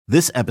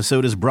This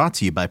episode is brought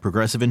to you by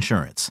Progressive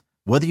Insurance.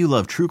 Whether you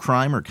love true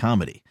crime or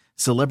comedy,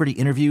 celebrity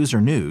interviews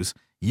or news,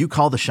 you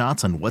call the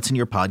shots on what's in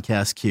your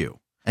podcast queue.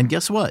 And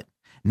guess what?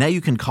 Now you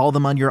can call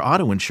them on your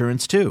auto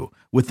insurance too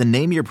with the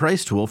Name Your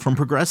Price tool from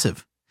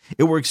Progressive.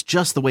 It works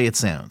just the way it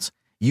sounds.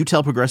 You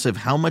tell Progressive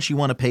how much you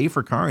want to pay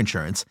for car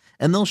insurance,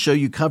 and they'll show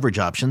you coverage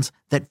options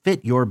that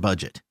fit your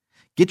budget.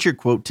 Get your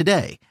quote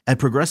today at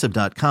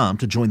Progressive.com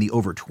to join the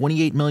over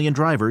 28 million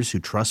drivers who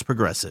trust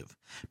Progressive.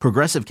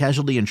 Progressive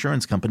Casualty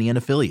Insurance Company and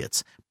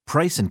Affiliates.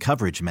 Price and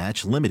coverage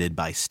match limited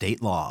by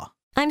state law.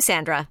 I'm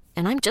Sandra,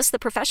 and I'm just the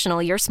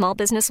professional your small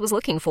business was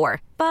looking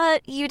for.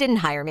 But you didn't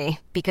hire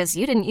me because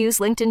you didn't use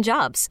LinkedIn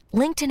Jobs.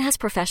 LinkedIn has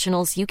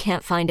professionals you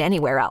can't find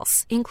anywhere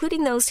else,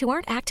 including those who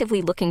aren't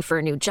actively looking for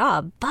a new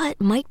job, but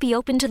might be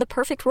open to the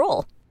perfect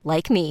role,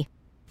 like me.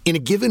 In a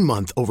given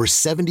month, over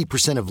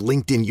 70% of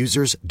LinkedIn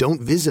users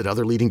don't visit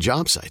other leading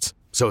job sites.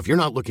 So if you're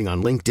not looking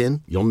on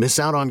LinkedIn, you'll miss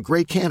out on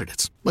great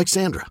candidates like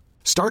Sandra.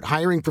 Start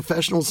hiring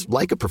professionals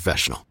like a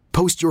professional.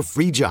 Post your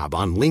free job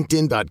on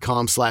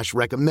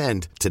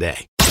linkedin.com/recommend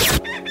today.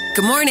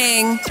 Good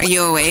morning. Are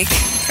you awake?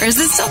 Or is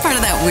this still part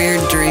of that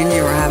weird dream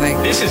you were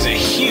having? This is a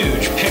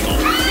huge pickle.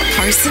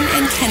 Carson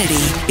and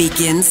Kennedy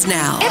begins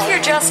now. If you're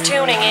just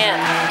tuning in,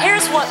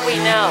 here's what we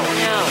know.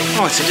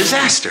 Oh, it's a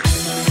disaster.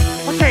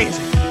 What day is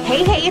it?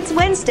 Hey, it's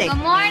Wednesday. Good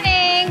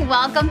morning.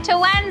 Welcome to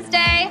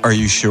Wednesday. Are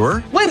you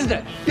sure?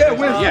 Wednesday. Yeah,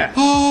 Wednesday. Yeah.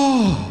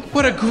 Oh,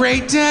 what a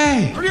great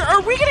day. Are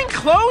we getting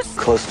close?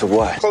 Close to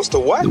what? Close to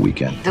what? The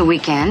weekend. The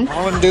weekend.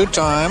 All in due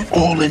time.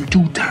 All in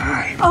due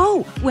time.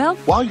 Oh, well.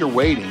 While you're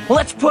waiting,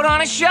 Let's put on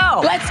a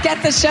show. Let's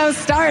get the show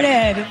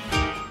started.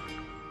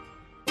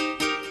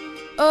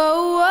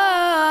 Oh,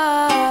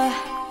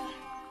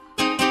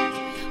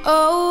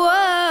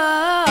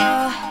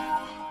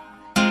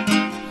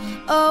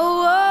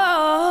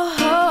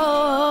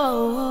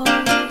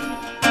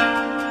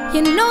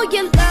 you know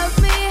you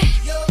love me,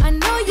 I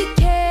know you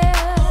care.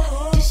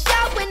 Just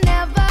shout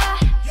whenever,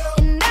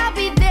 and I'll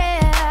be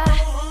there.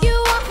 You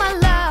want my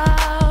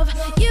love,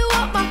 you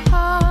want my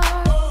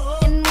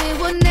heart, and we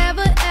will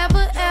never,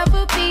 ever,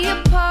 ever be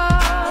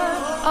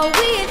apart. Are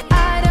we an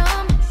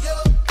item?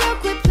 Girl,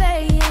 quit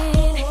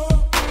playing.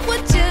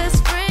 We're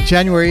just friends.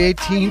 January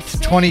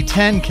 18th,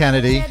 2010,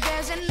 Kennedy.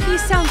 He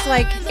sounds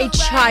like a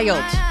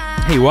child.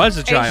 He was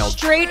a child. A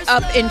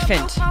straight-up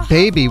infant.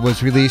 Baby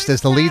was released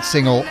as the lead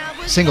single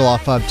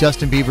off of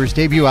Justin Bieber's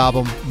debut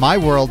album, My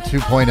World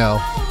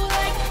 2.0,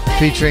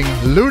 featuring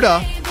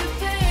Luda.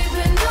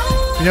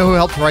 You know who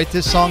helped write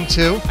this song,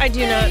 too? I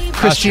do not.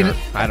 Christina.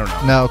 Sure. I don't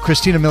know. No,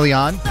 Christina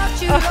Milian.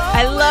 Oh,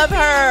 I love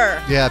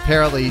her. Yeah,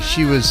 apparently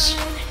she was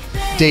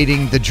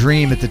dating The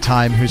Dream at the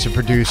time, who's a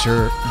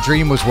producer.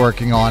 Dream was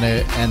working on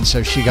it, and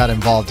so she got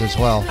involved as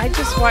well. I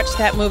just watched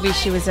that movie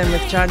she was in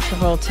with John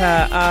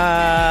Travolta,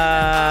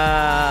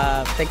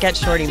 the Get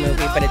Shorty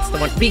movie, but it's the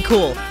one, Be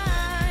Cool.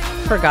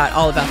 Forgot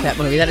all about that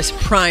movie. That is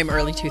prime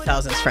early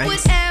 2000s,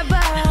 friends.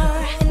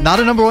 Not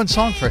a number one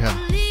song for him.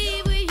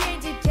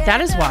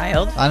 That is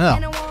wild. I know.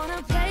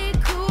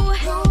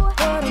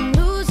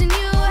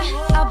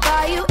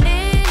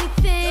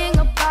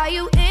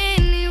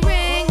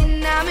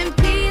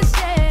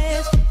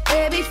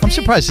 I'm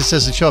surprised this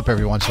doesn't show up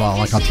every once in a while,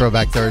 like on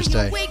Throwback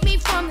Thursday.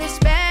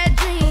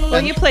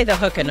 Well, you play the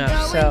hook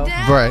enough, so.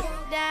 Right.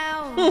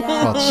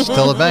 Well, it's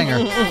still a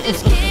banger.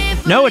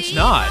 No, it's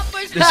not.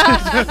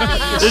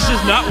 This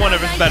is not one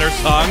of his better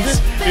songs.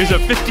 He's a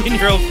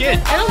 15-year-old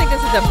kid. I don't think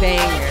this is a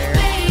banger.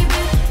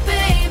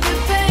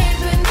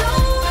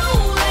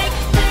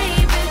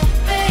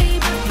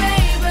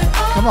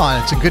 Come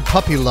on, it's a good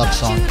puppy love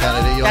song,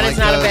 Kennedy. You That like is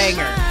not those? a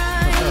banger.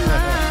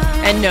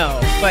 And no,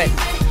 but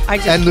I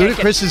just And can't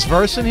Ludacris's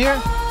verse in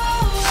here?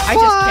 I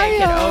just can't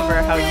get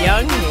over how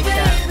young he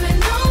sounds.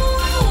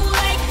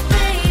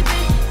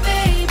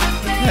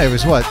 Yeah, he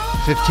was what,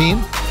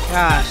 15?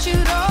 Gosh.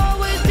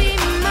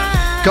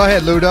 Go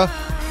ahead, Luda.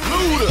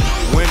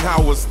 When I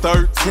was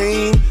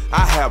 13,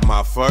 I had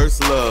my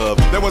first love.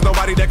 There was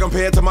nobody that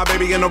compared to my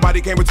baby, and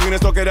nobody came between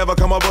us or could ever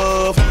come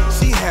above.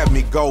 She had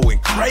me going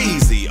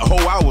crazy.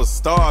 Oh, I was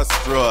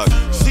starstruck.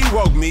 She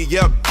woke me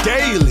up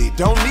daily.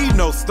 Don't need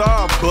no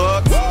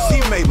Starbucks.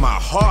 She made my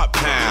heart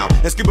pound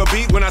and skip a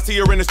beat when I see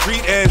her in the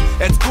street and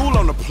at school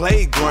on the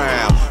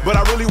playground. But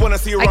I really want to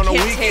see her on the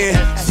weekend.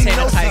 She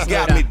knows she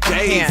got me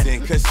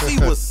dazing because she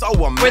was so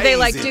amazing. Were they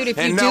like, dude, if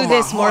you do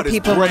this, more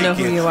people will know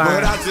who you are?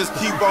 But I just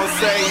keep on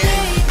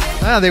saying.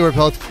 They were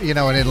both, in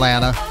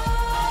Atlanta.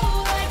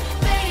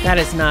 That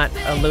is not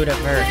a Luda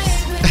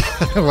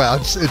verse. Well,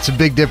 it's a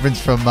big difference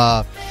from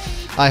I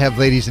have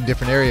ladies in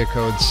different area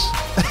codes.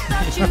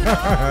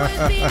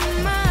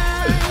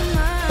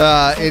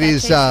 It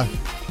is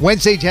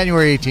Wednesday,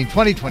 January 18,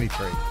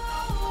 2023.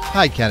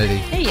 Hi, Kennedy.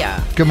 Hey,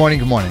 yeah. Good morning,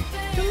 good morning.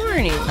 Good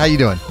morning. How you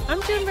doing? I'm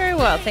doing very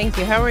well, thank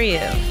you. How are you?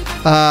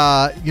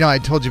 I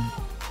told you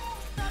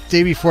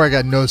day before I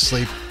got no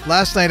sleep.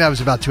 Last night I was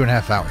about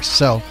 2.5 hours,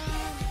 so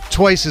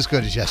twice as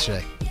good as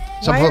yesterday.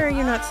 So Why are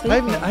you not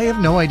sleeping? I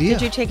have no idea.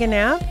 Did you take a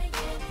nap?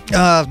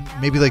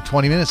 Maybe like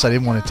 20 minutes. I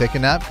didn't want to take a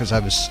nap because I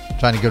was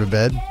trying to go to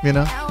bed,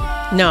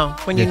 No,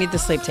 when you need the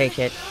sleep, take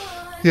it.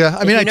 Yeah,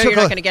 I mean, you're not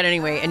going to get it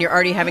anyway, and you're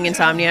already having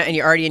insomnia, and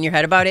you're already in your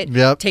head about it.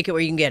 Yep. Take it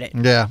where you can get it.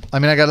 Yeah, I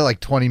mean, I got it like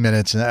 20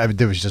 minutes, and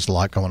there was just a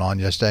lot going on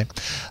yesterday.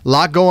 A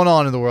lot going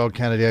on in the world,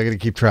 Kennedy. I got to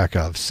keep track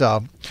of.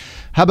 So,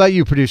 how about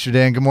you, producer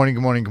Dan? Good morning.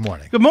 Good morning. Good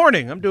morning. Good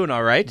morning. I'm doing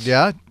all right.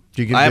 Yeah.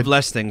 I have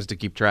less things to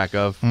keep track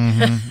of.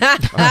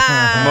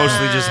 Mm-hmm.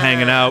 Mostly just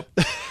hanging out.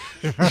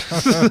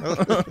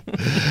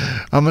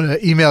 I'm going to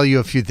email you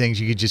a few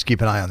things. You could just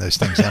keep an eye on those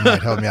things. That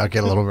might help me out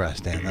get a little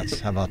rest, Dan.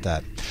 How about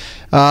that?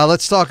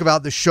 Let's talk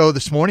about the show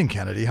this morning,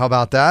 Kennedy. How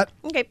about that?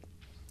 Okay.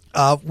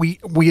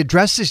 We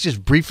addressed this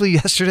just briefly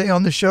yesterday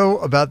on the show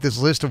about this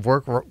list of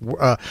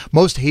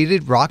most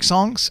hated rock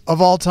songs of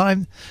all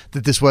time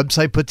that this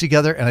website put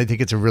together, and I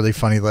think it's a really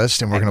funny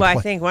list. And we're going to. I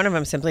think one of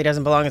them simply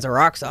doesn't belong as a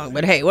rock song.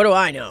 But hey, what do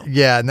I know?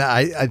 Yeah, no,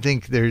 I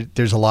think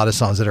there's a lot of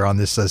songs that are on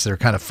this list that are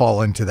kind of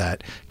fall into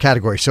that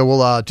category. So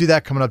we'll do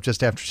that coming up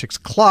just after 6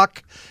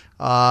 o'clock.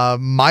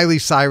 Miley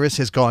Cyrus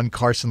has gone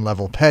Carson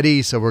level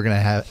petty, so we're going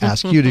to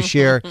ask you to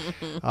share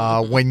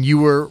when you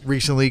were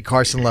recently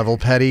Carson level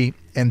petty.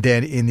 And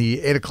then in the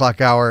 8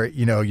 o'clock hour,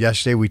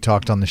 yesterday we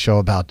talked on the show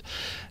about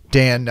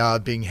Dan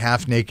being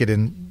half naked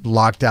and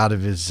locked out of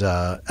his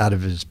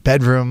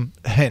bedroom.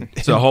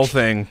 It's a whole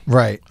thing.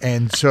 Right.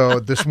 And so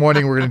this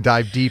morning we're going to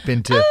dive deep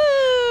into,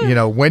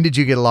 when did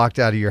you get locked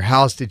out of your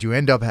house? Did you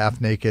end up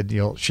half naked?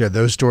 You'll share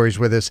those stories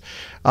with us.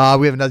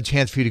 We have another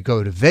chance for you to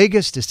go to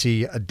Vegas to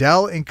see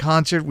Adele in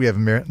concert. We have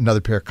another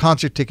pair of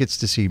concert tickets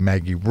to see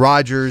Maggie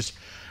Rogers.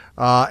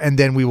 And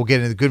then we will get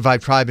into the Good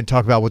Vibe Tribe and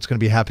talk about what's going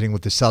to be happening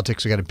with the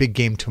Celtics. We got a big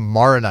game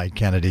tomorrow night,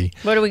 Kennedy.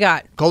 What do we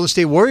got? Golden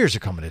State Warriors are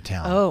coming to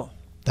town. Oh.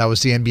 That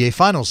was the NBA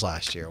Finals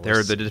last year.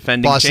 They're the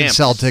defending Boston champs.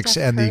 Celtics,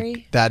 Steph and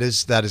Curry? that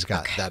is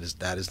guy. Okay. That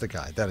is the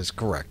guy. That is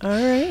correct. All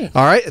right.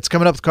 All right. It's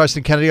coming up with Carson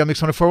and Kennedy on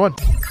Mix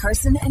 104.1.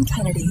 Carson and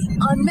Kennedy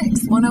on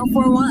Mix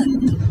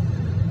 104.1.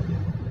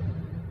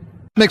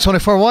 Mix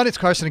 104.1, it's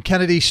Carson and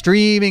Kennedy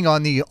streaming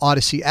on the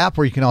Odyssey app,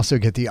 where you can also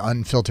get the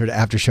Unfiltered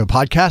After Show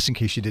podcast. In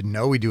case you didn't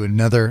know, we do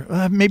another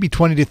maybe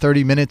 20 to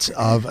 30 minutes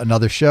of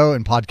another show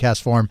in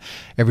podcast form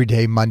every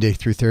day, Monday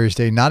through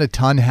Thursday. Not a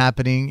ton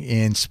happening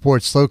in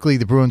sports locally.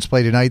 The Bruins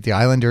play tonight. The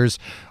Islanders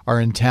are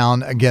in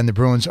town. Again, the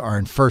Bruins are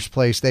in first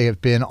place. They have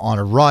been on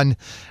a run.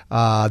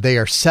 They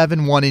are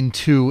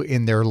 7-1-2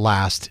 in their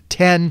last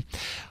 10.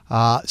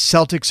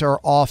 Celtics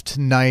are off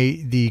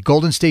tonight. The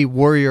Golden State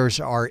Warriors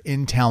are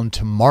in town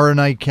tomorrow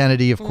night,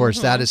 Kennedy. Of course,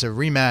 that is a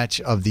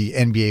rematch of the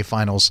NBA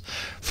Finals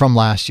from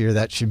last year.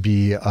 That should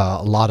be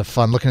a lot of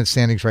fun. Looking at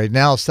standings right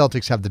now,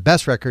 Celtics have the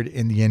best record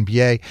in the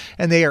NBA,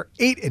 and they are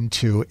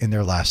 8-2 in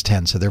their last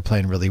 10, so they're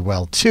playing really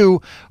well,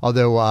 too.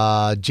 Although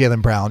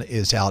Jaylen Brown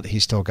is out.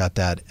 He's still got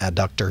that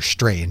adductor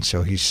strain,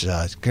 so he's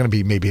going to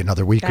be maybe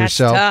another week or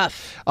so.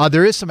 Tough.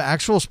 There is some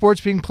actual sports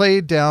being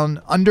played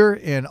down under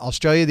in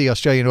Australia. The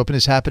Australian Open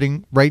is happening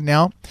right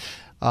now.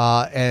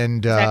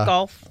 Is that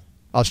golf?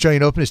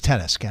 Australian Open is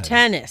tennis, Kennedy.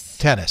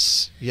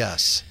 Tennis,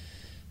 yes.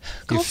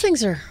 Golf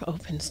things are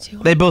opens too.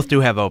 They both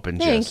do have opens,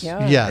 Thank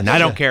yes. you. Yeah, and I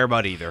don't care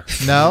about either.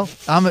 No,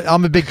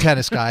 I'm a big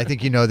tennis guy. I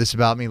think you know this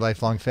about me,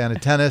 lifelong fan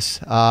of tennis.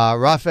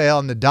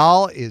 Rafael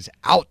Nadal is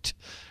out.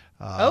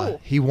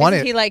 He won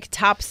Isn't it. he like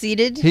top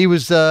seeded? He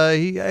was. I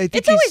think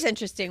it's always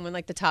interesting when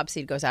like the top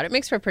seed goes out. It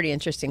makes for pretty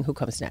interesting who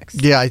comes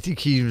next. Yeah, I think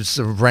he was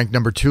ranked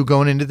number 2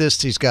 going into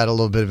this. He's got a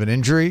little bit of an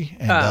injury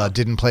and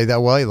didn't play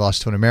that well. He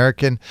lost to an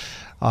American.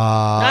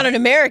 Not an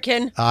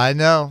American. I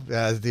know.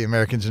 The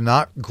Americans are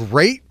not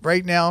great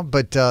right now,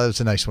 but it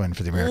was a nice win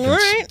for the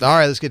Americans. All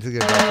right, let's get to the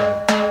Good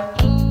Vibe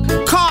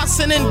Tribe.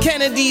 Carson and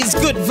Kennedy's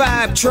Good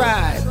Vibe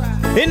Tribe.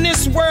 In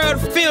this world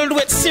filled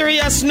with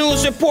serious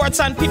news reports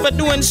and people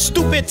doing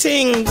stupid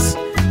things,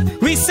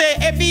 we say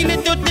every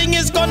little thing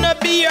is gonna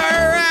be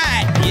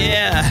alright.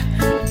 Yeah.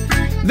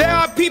 There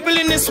are people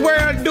in this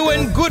world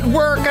doing good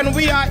work and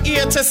we are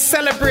here to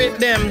celebrate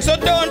them. So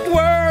don't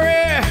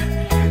worry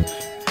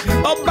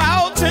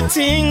about a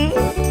thing.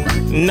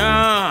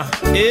 Nah,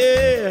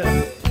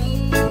 yeah.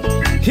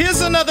 Here's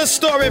another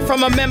story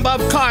from a member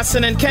of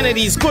Carson and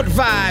Kennedy's Good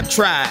Vibe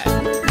Tribe.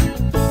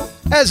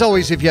 As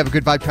always, if you have a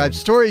Good Vibe Tribe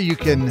story, you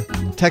can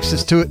text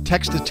it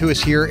to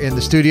us here in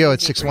the studio at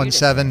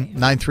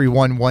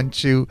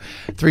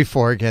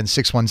 617-931-1234. Again,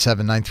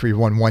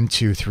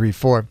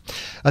 617-931-1234.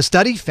 A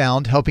study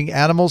found helping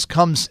animals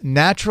comes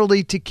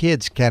naturally to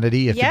kids,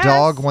 Kennedy. If a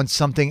dog wants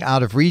something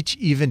out of reach,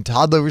 even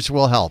toddlers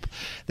will help.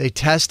 They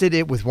tested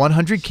it with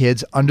 100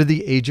 kids under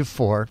the age of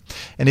 4,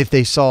 and if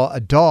they saw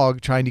a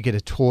dog trying to get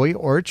a toy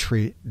or a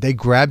treat, they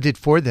grabbed it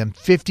for them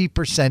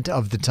 50%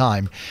 of the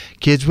time.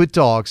 Kids with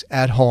dogs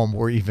at home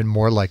were even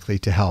more likely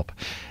to help.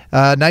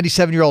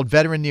 97-year-old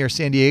veteran near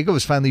San Diego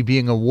is finally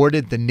being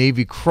awarded the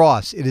Navy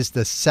Cross. It is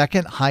the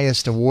second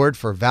highest award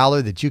for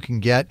valor that you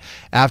can get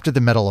after the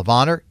Medal of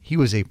Honor. He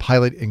was a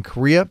pilot in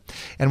Korea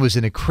and was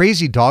in a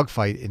crazy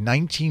dogfight in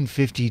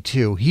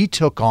 1952. He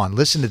took on,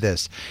 listen to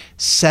this,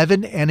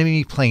 7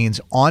 enemy planes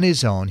on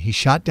his own. He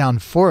shot down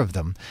 4 of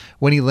them.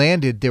 When he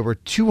landed, there were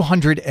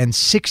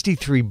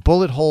 263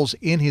 bullet holes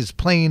in his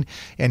plane,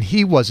 and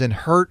he wasn't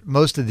hurt.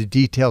 Most of the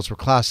details were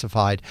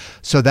classified,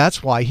 so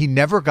that's why he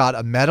never got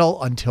a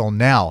medal until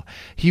now.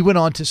 He went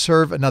on to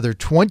serve another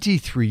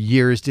 23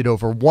 years, did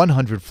over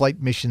 100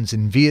 flight missions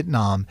in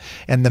Vietnam,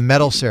 and the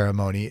medal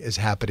ceremony is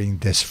happening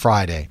this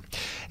Friday.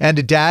 And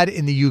a dad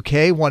in the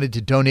UK wanted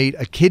to donate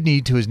a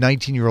kidney to his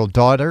 19-year-old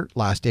daughter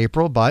last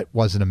April, but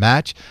wasn't a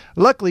match.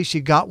 Luckily,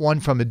 she got one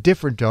from a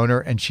different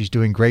donor, and she's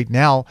doing great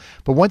now.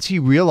 But once he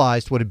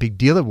realized what a big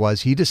deal it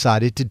was, he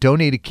decided to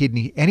donate a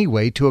kidney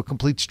anyway to a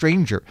complete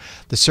stranger.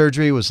 The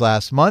surgery was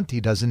last month.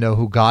 He doesn't know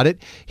who got it.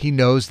 He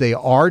knows they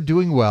are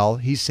doing well.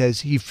 He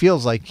says he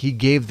feels like he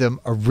gave them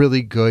a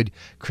really good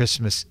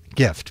Christmas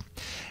gift.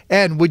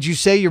 And would you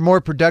say you're more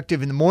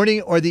productive in the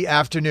morning or the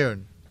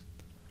afternoon?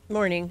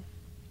 Morning.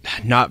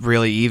 Not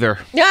really either.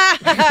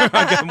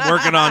 I'm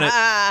working on it.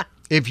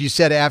 If you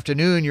said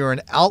afternoon, you're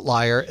an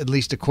outlier, at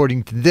least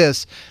according to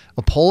this.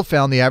 A poll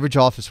found the average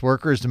office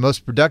worker is the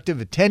most productive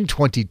at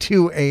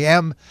 10:22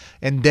 a.m.,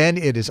 and then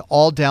it is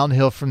all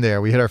downhill from there.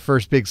 We hit our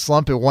first big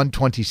slump at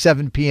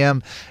 1:27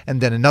 p.m.,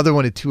 and then another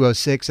one at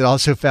 2:06. It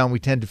also found we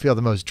tend to feel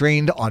the most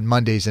drained on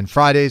Mondays and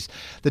Fridays.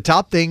 The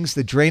top things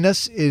that drain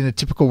us in a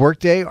typical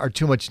workday are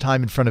too much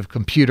time in front of a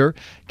computer,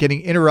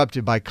 getting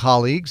interrupted by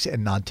colleagues,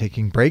 and not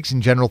taking breaks.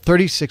 In general,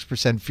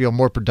 36% feel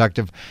more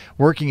productive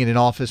working in an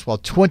office, while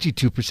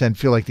 22%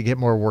 feel like they get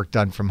more work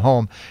done from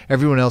home.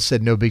 Everyone else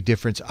said no big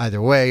difference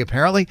either way.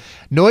 Apparently,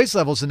 noise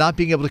levels and not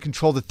being able to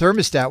control the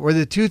thermostat were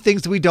the two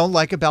things that we don't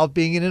like about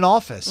being in an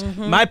office.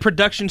 Mm-hmm. My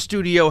production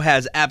studio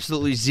has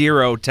absolutely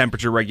zero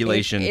temperature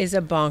regulation. It is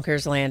a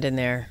bonkers land in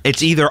there.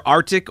 It's either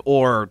Arctic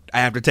or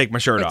I have to take my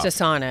shirt off. It's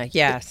a sauna,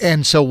 yes.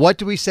 And so what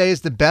do we say is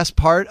the best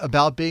part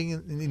about being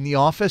in the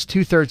office?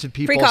 2/3 of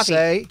people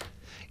say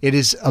it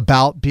is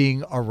about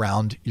being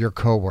around your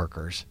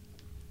coworkers.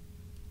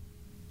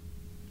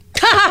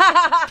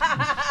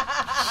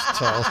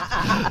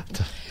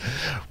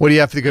 What do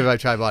you have for the Good Vibe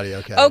Tribe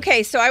audio?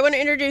 Okay, so I want to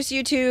introduce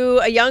you to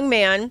a young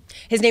man.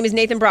 His name is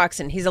Nathan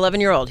Broxson. He's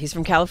 11-year-old. He's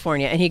from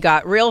California, and he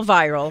got real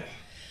viral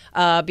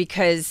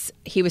because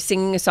he was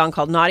singing a song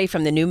called Naughty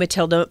from the new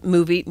Matilda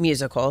movie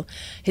musical.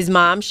 His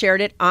mom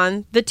shared it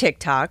on the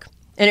TikTok,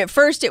 and at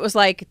first it was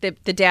like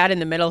the dad in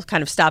the middle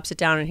kind of stops it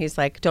down, and he's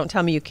like, don't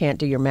tell me you can't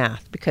do your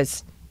math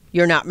because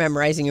you're not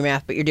memorizing your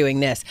math, but you're doing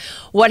this.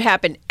 What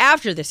happened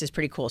after this is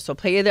pretty cool, so I'll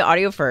play you the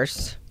audio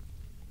first.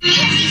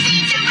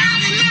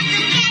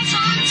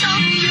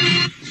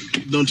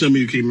 Don't tell me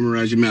you can't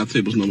memorize your math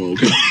tables no more,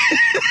 okay?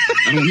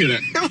 I don't hear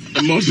that.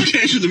 The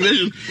multiplication,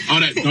 division, all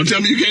that. Don't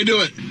tell me you can't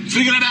do it.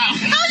 Figure it out.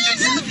 No, you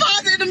just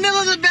father in the middle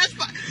of the best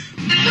part.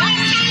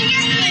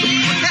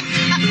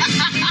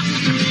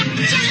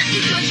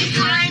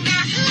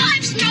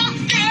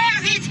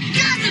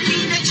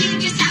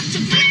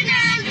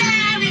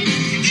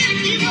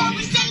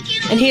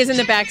 And he is in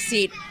the back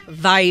seat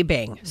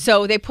vibing.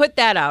 So they put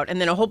that out, and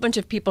then a whole bunch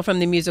of people from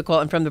the musical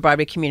and from the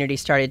Broadway community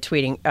started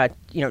tweeting,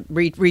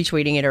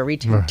 retweeting it or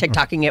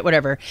TikToking it,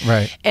 whatever.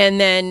 Right.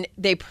 And then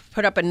they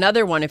put up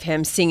another one of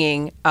him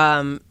singing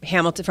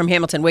Hamilton from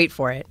Hamilton. Wait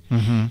for it.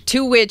 Mm-hmm.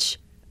 To which,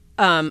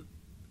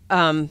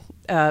 Lin-Manuel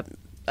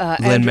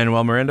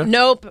Miranda.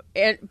 Nope,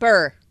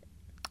 Burr.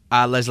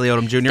 Leslie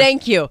Odom Jr.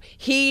 Thank you.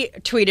 He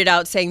tweeted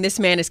out saying this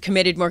man is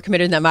more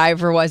committed than I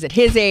ever was at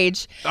his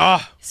age.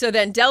 So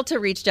then Delta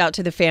reached out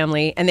to the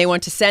family, and they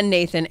want to send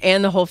Nathan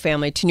and the whole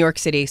family to New York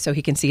City so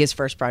he can see his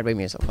first Broadway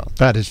musical.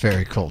 That is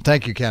very cool.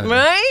 Thank you, Kennedy.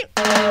 Right?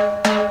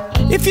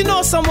 If you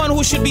know someone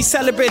who should be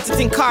celebrated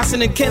in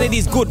Carson and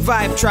Kennedy's Good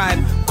Vibe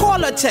Tribe,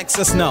 call or text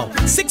us now.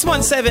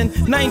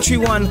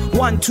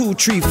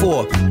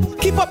 617-931-1234.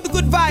 Keep up the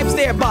good vibes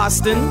there,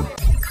 Boston.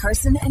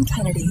 Carson and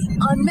Kennedy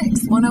on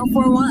Mix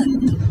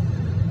 1041.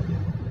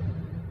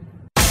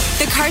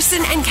 The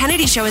Carson and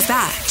Kennedy Show is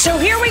back. So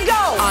here we go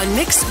on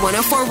Mix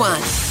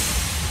 1041.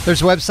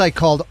 There's a website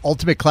called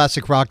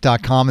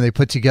ultimateclassicrock.com, and they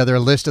put together a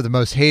list of the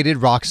most hated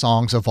rock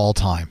songs of all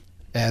time.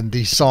 And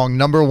the song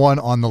number 1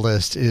 on the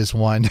list is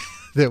one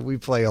that we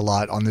play a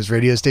lot on this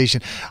radio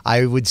station.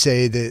 I would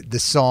say that the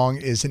song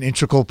is an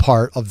integral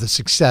part of the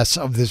success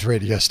of this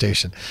radio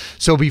station.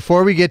 So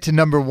before we get to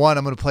number 1,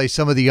 I'm going to play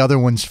some of the other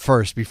ones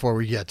first before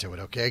we get to it.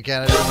 Okay,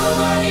 Canada?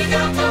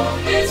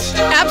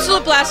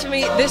 Absolute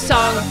blasphemy. This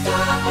song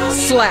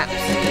slaps.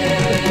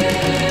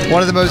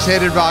 One of the most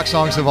hated rock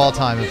songs of all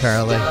time,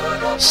 apparently.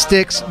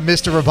 Styx,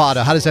 Mr.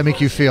 Roboto. How does that make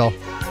you feel?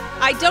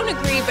 I don't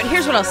agree, but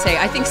here's what I'll say.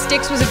 I think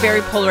Styx was a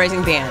very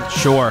polarizing band.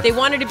 Sure. They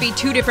wanted to be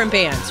two different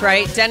bands,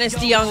 right? Dennis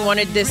DeYoung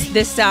wanted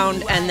this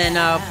sound, and then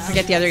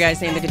forget the other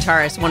guy's name, the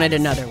guitarist, wanted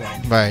another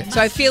one. Right. So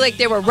I feel like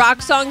there were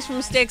rock songs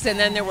from Styx, and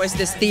then there was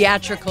this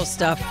theatrical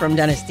stuff from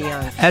Dennis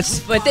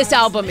DeYoung. But this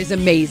album is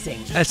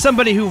amazing. As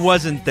somebody who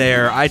wasn't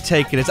there, I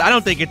take it as, I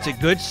don't think it's a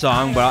good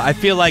song, but I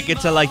feel like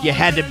it's a like you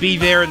had to be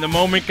there in the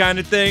moment kind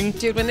of thing.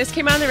 Dude, when this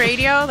came on the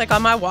radio, like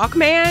on my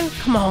Walkman,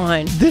 come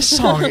on. This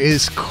song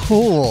is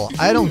cool.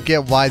 I don't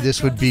get why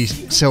this would be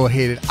so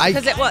hated.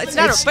 It's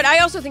not. But I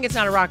also think it's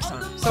not a rock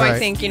song. So Right. I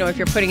think if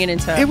you're putting it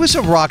into, It was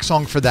a rock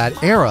song for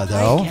that era,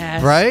 though,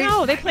 right?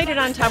 No, they played it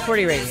on Top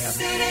 40 radio.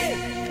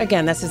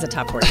 Again, this is a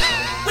Top 40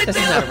 song. This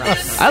is not a rock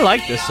song. I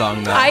like this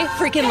song though. I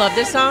freaking love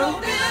this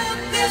song.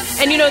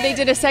 And they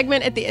did a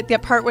segment at the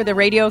part where the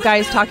radio guy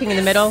is talking in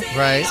the middle.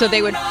 Right. So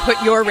they would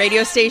put your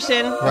radio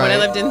station when I Right.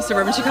 lived in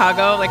suburban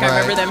Chicago. Like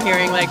I remember them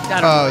hearing I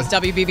don't know, it was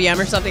WBBM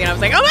or something, and I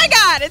was like, oh my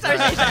God, it's our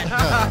station.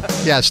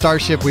 Yeah,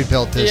 Starship, we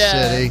built this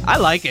city. I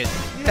like it.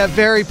 Yeah,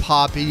 very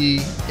poppy,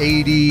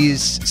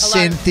 80s,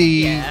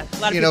 synthy. A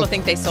lot of people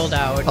think they sold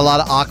out. A lot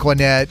of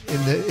Aquanet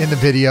in the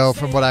video,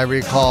 from what I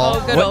recall.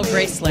 Oh, good old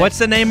Grace Slick. What's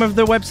the name of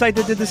the website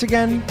that did this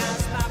again?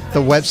 The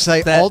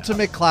website,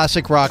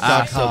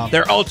 ultimateclassicrock.com. So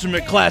they're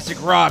ultimate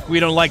classic rock. We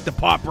don't like the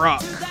pop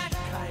rock.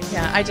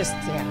 Yeah,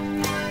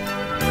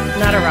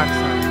 not a rock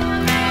song.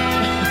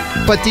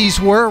 But these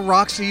were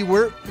rock. So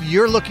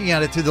you're looking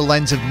at it through the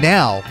lens of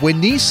now. When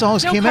these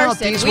songs came out,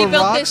 these were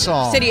rock this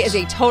songs. City is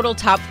a total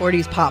top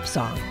 40s pop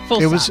song.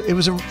 It was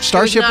a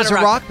Starship was a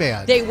rock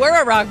band. They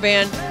were a rock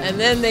band, and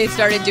then they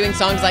started doing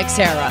songs like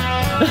Sarah.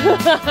 How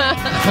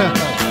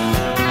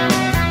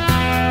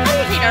do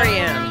you hate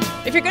R.E.M.?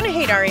 If you're going to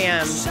hate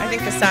R.E.M., I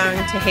think the song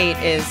to hate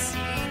is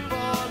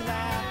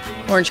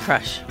Orange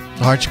Crush.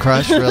 Orange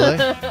Crush, really?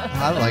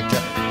 I liked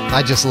it.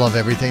 I just love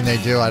everything they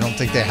do. I don't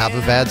think they have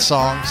a bad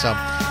song. So,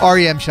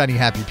 R.E.M. Shiny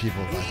Happy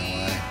People, by the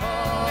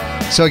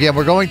way. So again,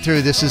 we're going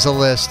through, this is a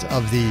list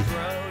of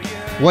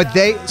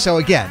so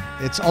again,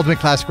 it's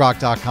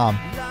ultimateclassicrock.com.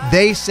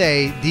 They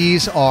say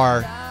these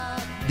are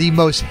the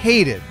most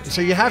hated.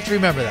 So you have to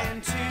remember that.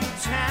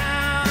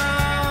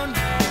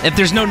 If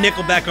there's no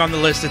Nickelback on the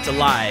list, it's a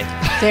lie.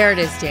 There it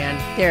is, Dan.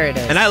 There it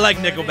is. And I like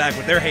Nickelback,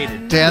 but they're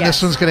hated. Dan,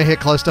 This one's going to hit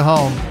close to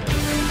home.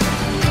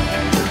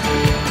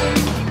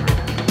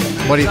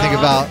 What do you think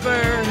about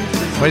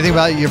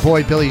your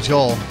boy Billy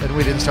Joel? And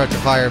We Didn't Start the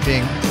Fire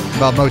being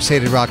about most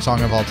hated rock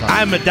song of all time.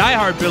 I'm a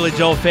diehard Billy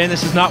Joel fan.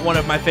 This is not one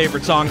of my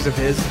favorite songs of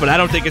his, but I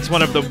don't think it's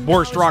one of the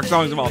worst rock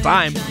songs of all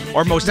time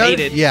or most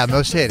hated. Yeah,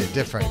 most hated.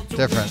 Different.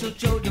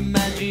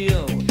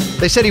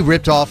 They said he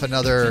ripped off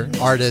another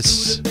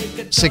artist's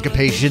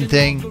syncopation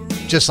thing,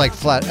 just like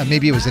flat.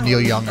 Maybe it was a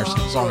Neil Young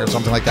song or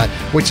something like that,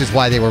 which is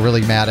why they were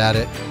really mad at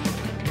it.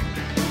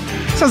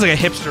 Sounds like a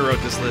hipster wrote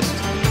this list.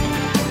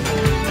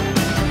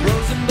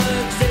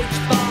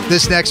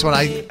 This next one,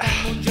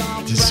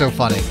 it's so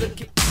funny.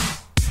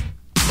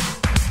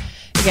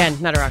 Again,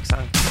 not a rock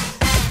song.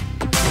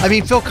 I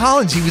mean, Phil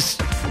Collins,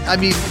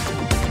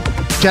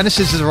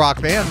 Genesis is a rock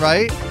band,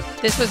 right?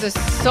 This was a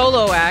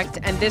solo act,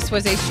 and this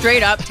was a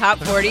straight-up top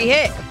 40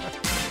 hit.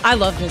 I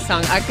love this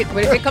song. If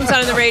it comes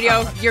on the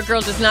radio, your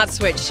girl does not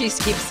switch. She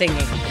keeps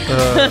singing.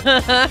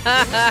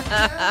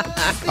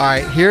 All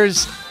right,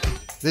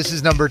 this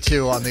is number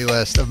 2 on the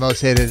list of most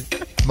hated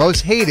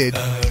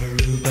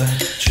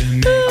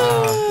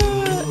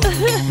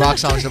rock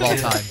songs of all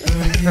time.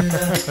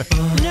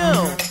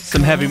 No.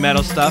 Some heavy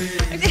metal stuff.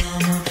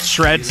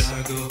 Shreds.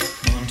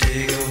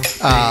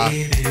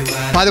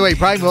 By the way,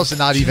 Brian Wilson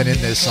not even in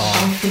this song.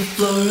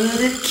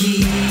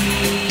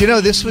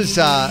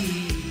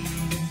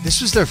 This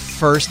was their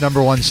first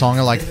number 1 song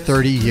in like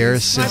 30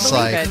 years since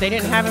I believe it.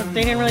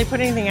 They didn't really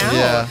put anything out.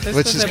 Yeah,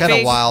 which is kind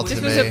of wild to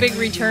me. This was a big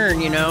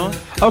return,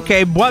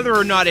 Okay, whether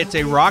or not it's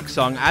a rock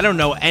song, I don't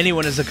know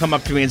anyone has come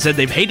up to me and said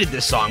they've hated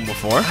this song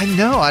before. I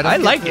know. I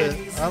like it.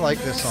 I like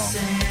this song.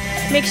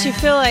 Makes you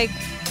feel like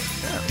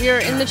you're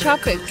in the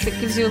tropics. It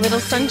gives you a little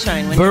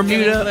sunshine when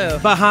Bermuda, you're feeling blue.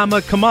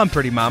 Bahama, come on,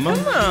 pretty mama.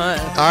 Come on.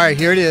 All right,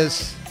 here it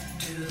is.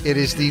 It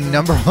is the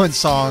number 1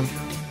 song,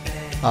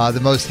 the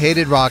most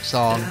hated rock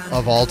song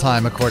of all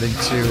time, according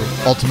to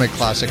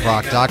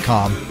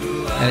ultimateclassicrock.com,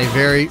 and a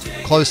very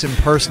close and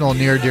personal,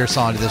 near and dear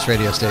song to this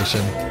radio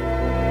station.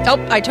 Oh,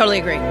 I totally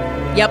agree.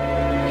 Yep,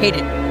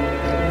 hated.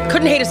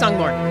 Couldn't hate a song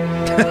more.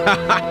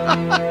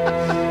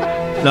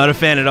 Not a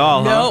fan at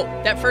all, No,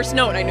 that first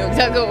note, I knew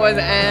exactly what it was,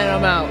 and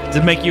I'm out. Does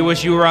it make you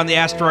wish you were on the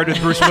asteroid with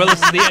Bruce Willis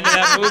at the end of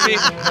that movie?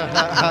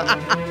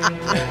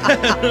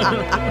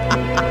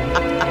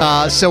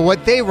 So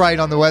what they write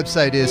on the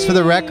website is, for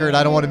the record,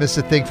 I Don't Want to Miss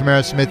a Thing from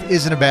Aerosmith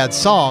isn't a bad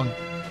song.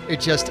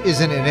 It just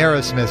isn't an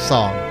Aerosmith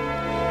song.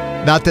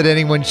 Not that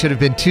anyone should have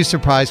been too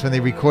surprised when they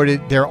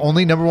recorded their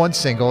only number 1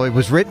 single. It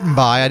was written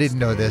by, I didn't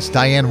know this,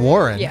 Diane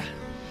Warren. Yeah.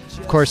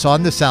 Of course,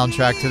 on the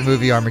soundtrack to the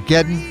movie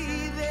Armageddon.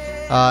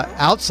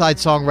 Outside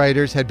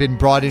songwriters had been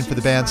brought in for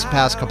the band's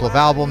past couple of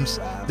albums.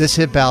 This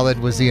hit ballad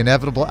was the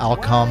inevitable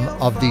outcome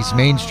of these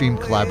mainstream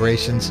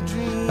collaborations.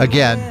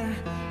 Again,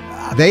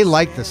 They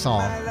like the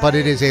song, but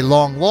it is a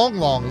long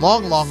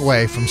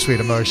way from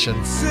Sweet Emotion.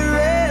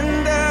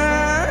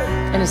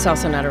 And it's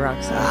also not a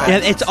rock song. Yeah,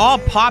 it's all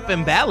pop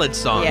and ballad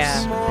songs.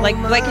 Yeah,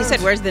 like you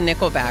said, where's the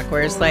Nickelback?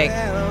 Where's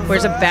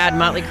a bad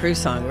Motley Crue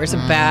song? Where's a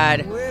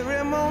bad?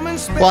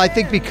 Well, I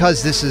think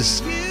because this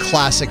is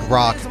classic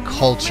rock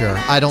culture,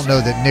 I don't know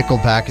that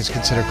Nickelback is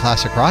considered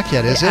classic rock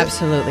yet, is it?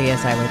 Absolutely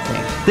is, I would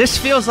think. This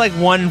feels like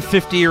one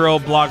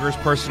 50-year-old blogger's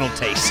personal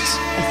tastes.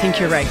 I think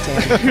you're right,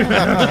 Dan.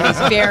 He's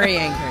very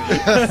angry.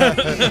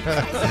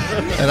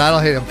 And I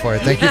don't hate him for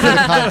it. Thank you for the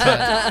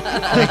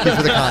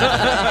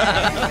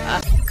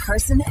content.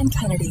 Carson and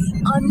Kennedy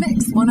on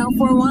Mix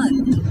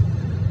 1041.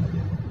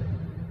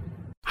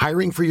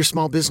 Hiring for your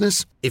small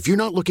business? If you're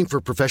not looking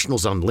for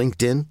professionals on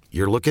LinkedIn,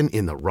 you're looking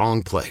in the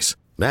wrong place.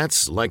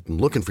 That's like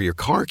looking for your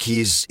car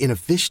keys in a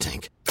fish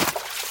tank.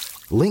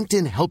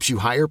 LinkedIn helps you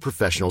hire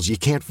professionals you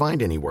can't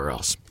find anywhere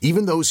else,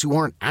 even those who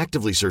aren't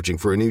actively searching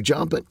for a new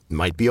job but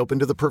might be open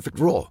to the perfect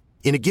role.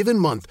 In a given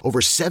month, over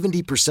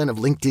 70% of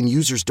LinkedIn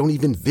users don't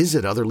even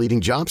visit other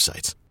leading job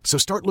sites. So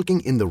start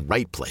looking in the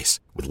right place.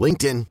 With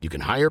LinkedIn, you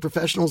can hire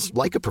professionals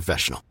like a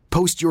professional.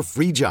 Post your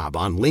free job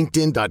on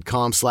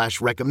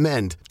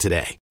linkedin.com/recommend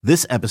today.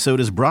 This episode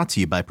is brought to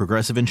you by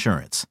Progressive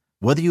Insurance.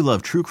 Whether you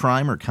love true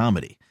crime or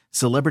comedy,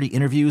 celebrity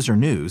interviews or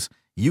news,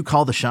 you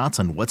call the shots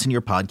on what's in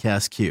your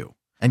podcast queue.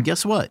 And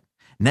guess what?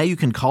 Now you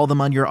can call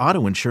them on your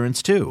auto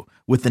insurance too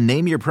with the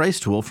Name Your Price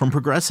tool from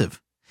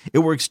Progressive. It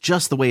works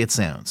just the way it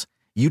sounds.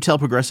 You tell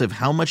Progressive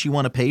how much you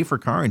want to pay for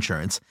car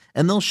insurance,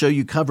 and they'll show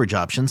you coverage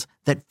options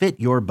that fit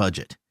your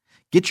budget.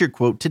 Get your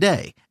quote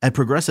today at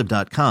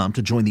Progressive.com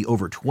to join the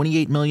over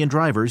 28 million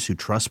drivers who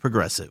trust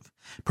Progressive.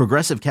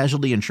 Progressive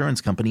Casualty Insurance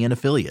Company and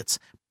Affiliates.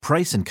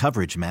 Price and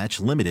coverage match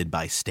limited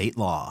by state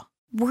law.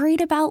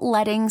 Worried about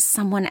letting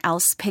someone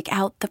else pick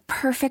out the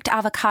perfect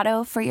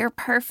avocado for your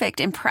perfect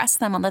impress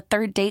them on the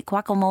third date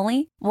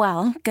guacamole?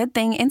 Well, good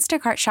thing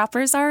Instacart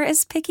shoppers are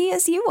as picky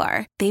as you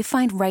are. They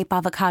find ripe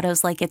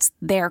avocados like it's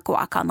their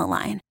guac on the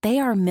line. They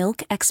are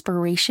milk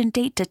expiration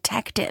date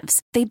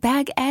detectives. They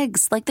bag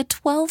eggs like the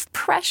 12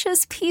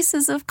 precious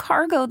pieces of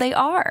cargo they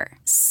are.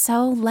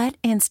 So let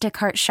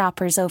Instacart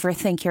shoppers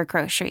overthink your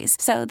groceries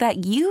so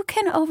that you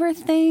can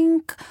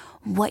overthink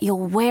what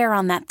you'll wear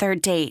on that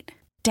third date.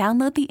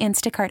 Download the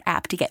Instacart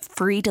app to get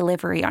free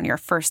delivery on your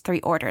first 3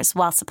 orders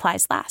while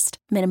supplies last.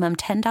 Minimum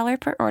 $10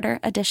 per order.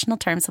 Additional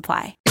terms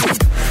apply.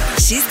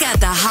 She's got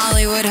the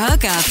Hollywood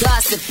hookup.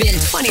 Gossiping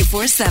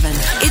 24/7.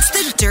 It's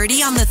the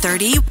Dirty on the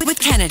 30 with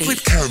Kennedy.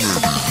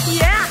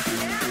 Yeah.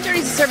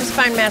 Dirty Service,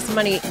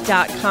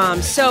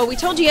 findmassmoney.com. So we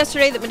told you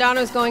yesterday that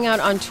Madonna was going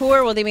out on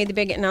tour. Well, they made the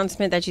big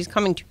announcement that she's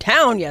coming to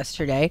town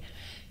yesterday.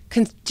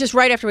 Just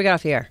right after we got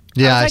off the air.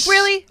 Yeah, I was like,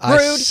 really? I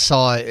Rude.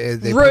 saw it.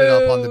 They put it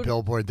up on the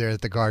billboard there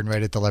at the Garden,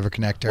 right at the Lever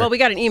Connector. Well, we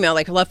got an email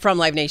from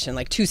Live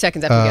Nation 2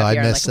 seconds after we got off the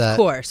air. I missed that. Of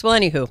course. Well,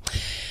 anywho,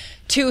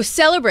 to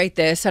celebrate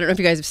this, I don't know if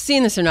you guys have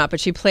seen this or not, but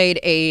she played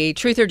a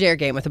Truth or Dare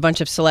game with a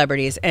bunch of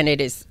celebrities, and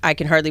I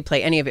can hardly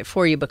play any of it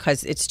for you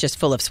because it's just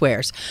full of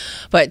swears.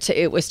 But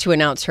it was to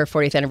announce her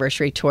 40th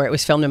anniversary tour. It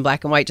was filmed in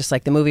black and white, just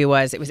like the movie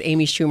was. It was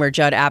Amy Schumer,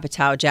 Judd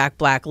Apatow, Jack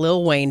Black,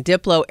 Lil Wayne,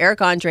 Diplo,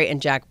 Eric Andre,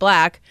 and Jack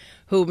Black,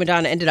 who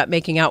Madonna ended up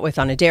making out with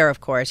on a dare,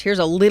 of course. Here's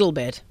a little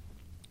bit.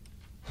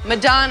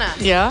 Madonna,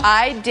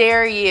 I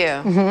dare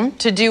you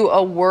to do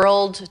a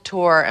world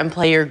tour and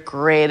play your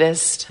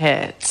greatest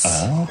hits.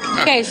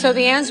 Okay, so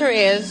the answer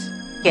is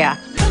yeah.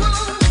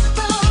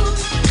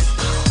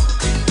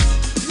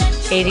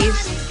 80s,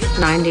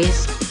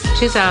 90s,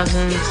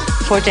 2000s,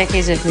 4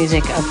 decades of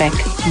music avec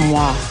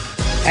moi.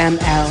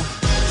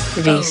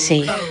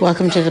 MLVC.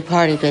 Welcome to the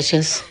party,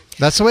 bitches.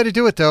 That's the way to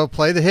do it, though.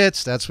 Play the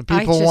hits. That's what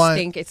people want. I just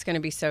think it's going to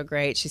be so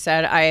great. She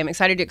said, I am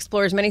excited to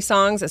explore as many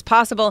songs as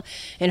possible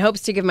in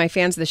hopes to give my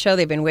fans the show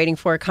they've been waiting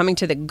for, coming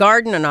to the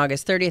Garden on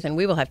August 30th, and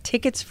we will have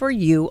tickets for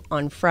you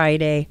on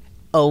Friday.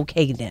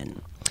 Okay,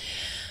 then.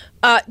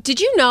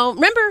 Did you know,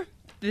 remember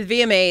the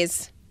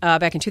VMAs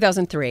back in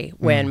 2003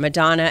 when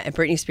Madonna and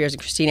Britney Spears and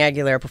Christina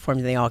Aguilera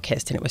performed and they all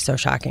kissed, and it was so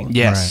shocking?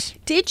 Yes.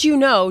 Right. Did you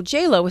know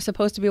J-Lo was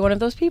supposed to be one of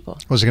those people?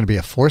 Was it going to be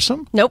a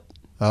foursome? Nope.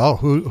 Oh,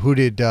 who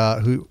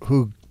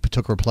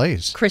took her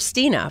place?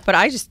 Christina, but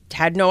I just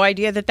had no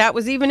idea that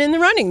was even in the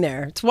running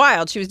there. It's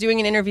wild. She was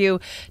doing an interview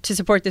to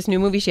support this new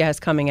movie she has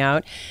coming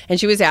out, and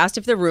she was asked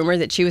if the rumor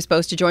that she was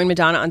supposed to join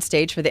Madonna on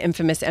stage for the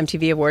infamous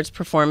MTV Awards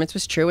performance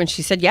was true, and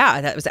she said,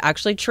 yeah, that was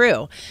actually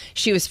true.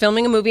 She was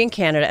filming a movie in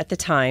Canada at the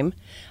time.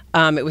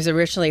 It was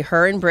originally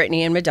her and Britney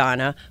and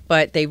Madonna,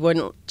 but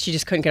she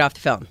just couldn't get off the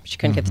film. She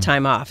couldn't get the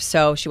time off,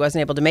 so she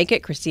wasn't able to make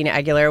it. Christina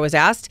Aguilera was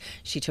asked.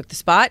 She took the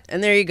spot,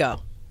 and there you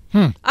go.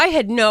 I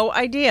had no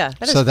idea.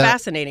 That is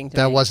fascinating to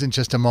me. That wasn't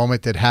just a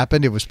moment that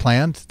happened. It was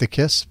planned, the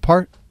kiss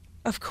part?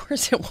 Of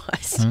course it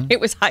was. It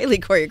was highly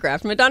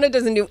choreographed. Madonna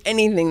doesn't do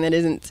anything that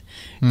isn't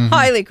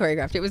highly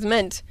choreographed. It was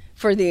meant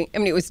for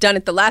it was done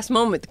at the last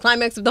moment, the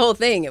climax of the whole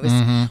thing. It was,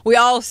 we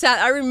all sat,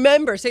 I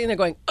remember sitting there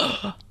going,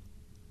 oh.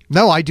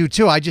 No, I do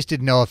too. I just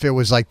didn't know if it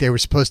was like they were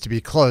supposed to be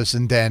close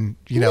and then,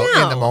 in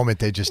the moment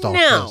they just all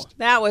closed.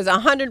 That was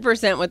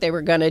 100% what they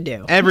were going to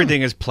do.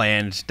 Everything is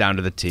planned down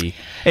to the T.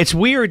 It's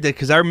weird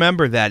because I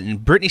remember that, and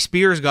Britney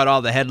Spears got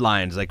all the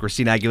headlines, like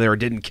Christina Aguilera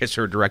didn't kiss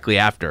her directly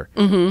after.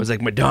 Mm-hmm. It was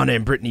like Madonna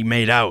and Britney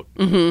made out.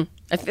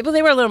 Mm-hmm. Well,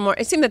 they were a little more,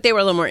 it seemed that they were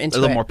a little more into it.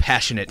 A little more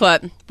passionate.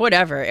 But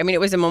whatever. I mean, it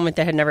was a moment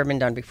that had never been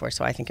done before,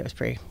 so I think it was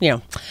pretty,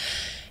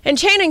 And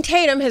Channing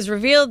Tatum has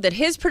revealed that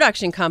his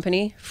production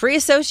company, Free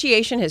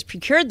Association, has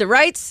procured the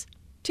rights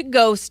to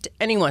Ghost,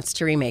 and he wants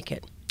to remake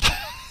it.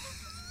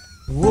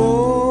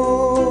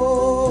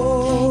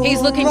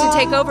 He's looking to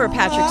take over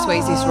Patrick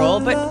Swayze's role,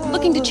 but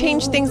looking to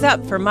change things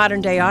up for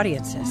modern-day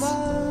audiences.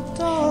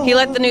 He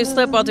let the news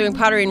slip while doing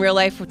pottery in real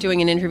life,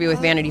 doing an interview with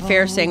Vanity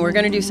Fair, saying, we're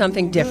going to do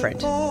something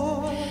different.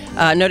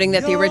 Noting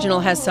that the original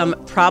has some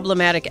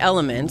problematic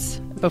elements.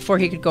 Before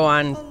he could go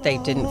on, they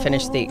didn't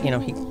finish he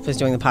was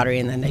doing the pottery,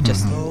 and then they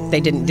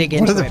didn't dig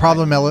into it. What are the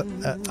problem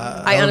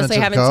I honestly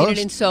haven't seen it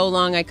in so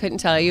long, I couldn't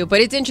tell you. But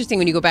it's interesting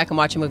when you go back and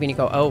watch a movie and you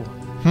go,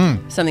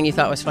 something you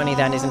thought was funny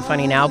then isn't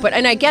funny now.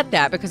 And I get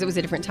that because it was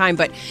a different time.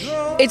 But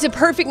it's a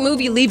perfect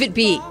movie. Leave it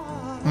be.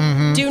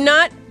 Mm-hmm. Do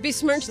not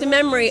besmirch the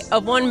memory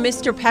of one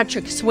Mr.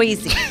 Patrick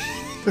Swayze.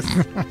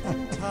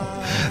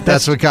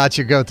 That's what got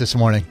your goat this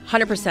morning.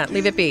 100%.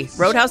 Leave it be.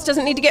 Roadhouse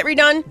doesn't need to get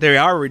redone. They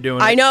are redoing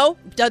it. I know.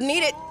 Doesn't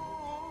need it.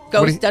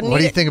 Ghost doesn't need it. What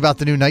do you think about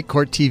the new Night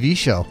Court TV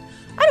show?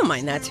 I don't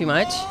mind that too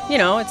much.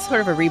 It's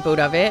sort of a reboot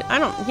of it.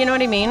 You know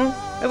what I mean?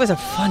 It was a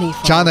funny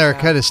John show.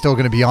 Larroquette is still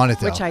going to be on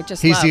it, though. Which I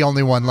just He's love. the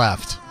only one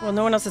left. Well,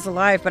 no one else is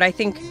alive, but I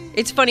think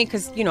it's funny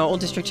because, old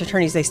district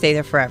attorneys, they stay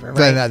there forever,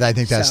 right? I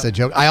think that's the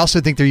joke. I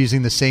also think they're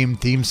using the same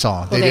theme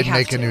song. Well, they they didn't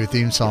make a new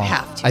theme song. They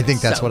have to. I think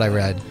that's what I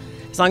read.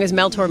 As long as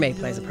Mel Torme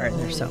plays a part in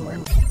there somewhere.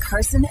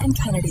 Carson and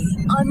Kennedy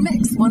on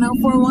Mix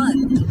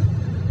 1041.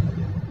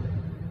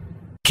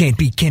 Can't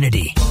beat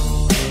Kennedy.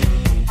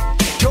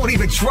 Don't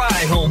even try,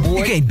 homeboy.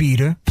 You can't beat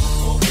her.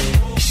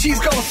 She's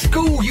gonna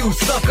school you,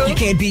 sucker. You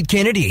can't beat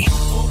Kennedy.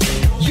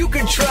 You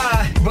can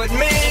try, but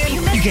man,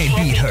 you can't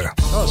beat her.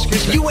 Oh,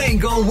 excuse me. You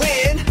ain't gonna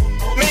win,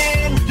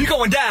 man. You're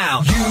going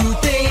down. You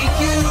think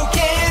you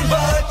can,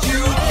 but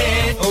you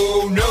can't.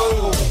 Oh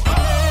no.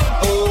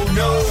 Oh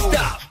no.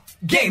 Stop.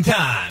 Game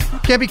time.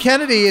 Can't Beat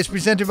Kennedy is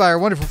presented by our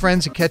wonderful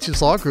friends at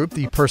Catches Law Group,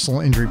 the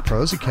personal injury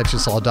pros at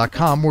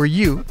catcheslaw.com, where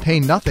you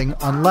pay nothing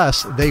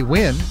unless they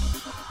win.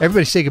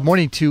 Everybody say good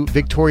morning to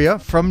Victoria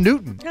from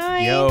Newton.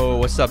 Hi. Yo,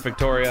 what's up,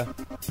 Victoria?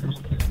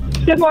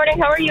 Good morning.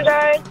 How are you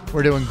guys?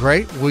 We're doing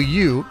great. Will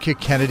you kick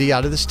Kennedy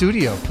out of the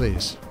studio,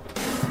 please?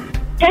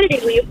 Kennedy,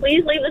 will you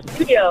please leave the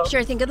studio?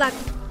 Sure thing. Good luck.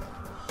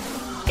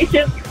 You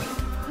too.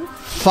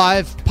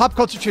 5 pop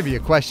culture trivia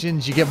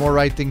questions. You get more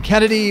right than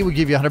Kennedy. We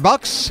give you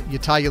 $100. You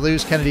tie, you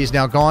lose. Kennedy is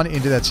now gone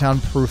into that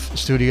soundproof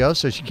studio,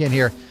 so she can't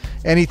hear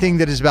anything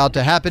that is about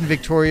to happen.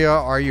 Victoria,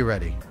 are you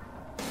ready?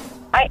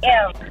 I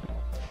am.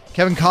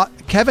 Kevin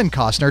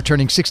Costner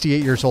turning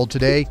 68 years old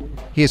today.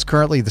 He is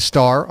currently the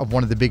star of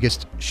one of the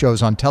biggest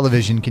shows on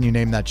television. Can you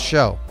name that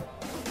show?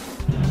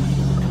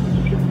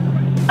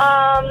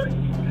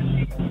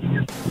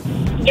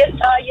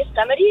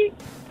 Yosemite?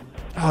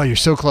 Oh, you're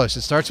so close.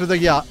 It starts with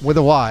a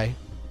Y.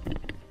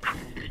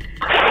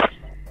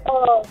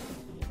 Oh.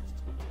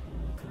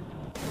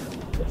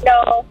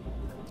 No.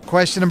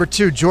 Question number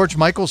 2. George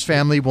Michael's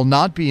family will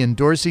not be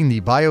endorsing the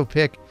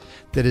biopic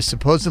that is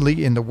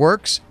supposedly in the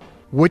works.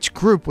 Which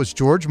group was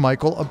George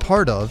Michael a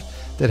part of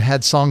that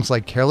had songs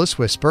like Careless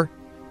Whisper,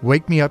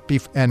 Wake Me Up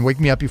and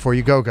Wake Me Up Before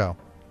You Go Go?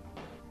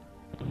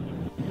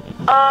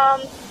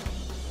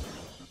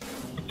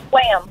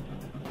 Wham.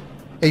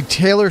 A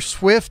Taylor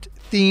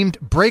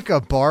Swift-themed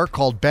breakup bar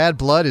called Bad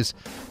Blood is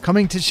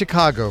coming to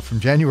Chicago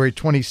from January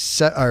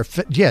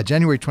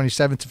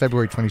 27th to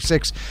February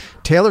 26th.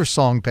 Taylor's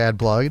song Bad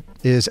Blood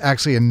is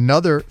actually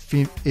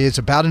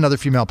about another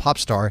female pop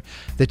star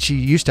that she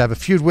used to have a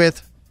feud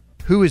with.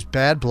 Who is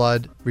Bad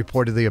Blood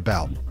reportedly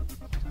about?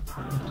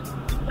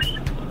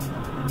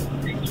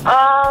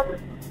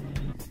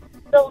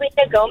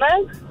 Selena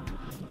Gomez.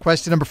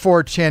 Question number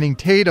 4. Channing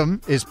Tatum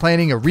is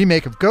planning a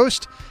remake of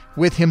Ghost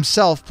with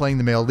himself playing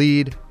the male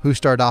lead. Who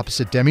starred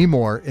opposite Demi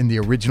Moore in the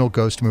original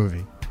Ghost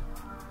movie?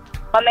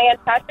 My man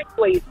Patrick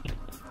Swayze.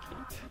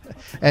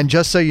 And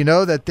just so you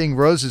know, that thing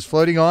Rose is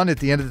floating on at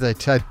the end of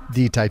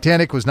the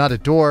Titanic was not a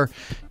door.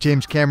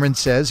 James Cameron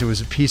says it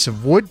was a piece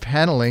of wood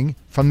paneling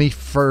from the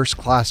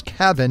first-class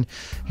cabin.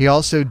 He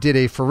also did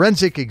a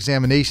forensic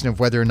examination of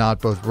whether or not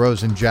both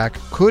Rose and Jack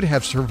could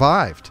have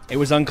survived. It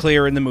was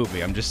unclear in the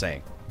movie, I'm just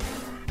saying.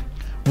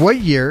 What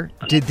year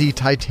did the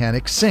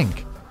Titanic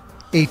sink?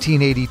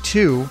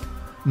 1882,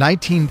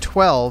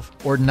 1912,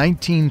 or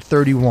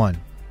 1931?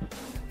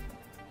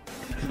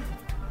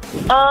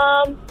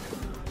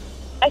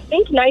 I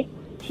think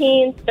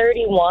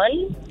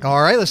 1931.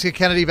 All right, let's get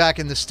Kennedy back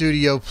in the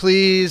studio,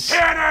 please.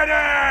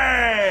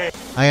 Kennedy!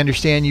 I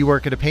understand you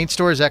work at a paint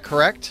store. Is that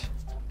correct?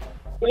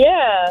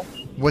 Yeah.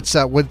 What's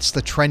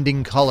the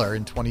trending color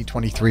in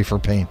 2023 for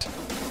paint?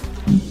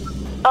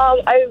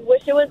 I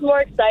wish it was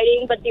more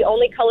exciting, but the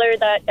only color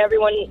that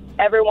everyone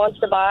ever wants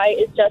to buy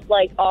is just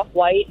like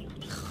off-white.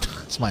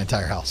 It's my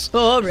entire house.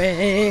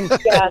 Boring.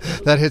 Yeah.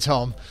 That hits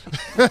home.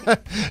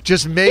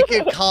 Just make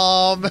it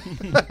calm.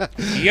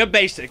 You're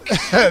basic.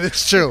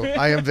 That's true.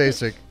 I am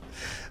basic.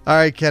 All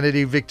right,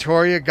 Kennedy.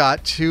 Victoria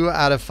got 2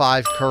 out of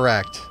 5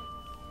 correct.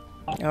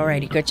 All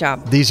righty. Good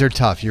job. These are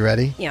tough. You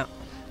ready? Yeah.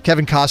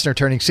 Kevin Costner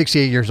turning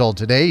 68 years old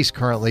today. He's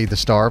currently the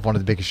star of one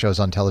of the biggest shows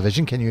on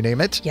television. Can you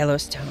name it?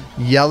 Yellowstone.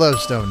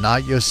 Yellowstone,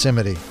 not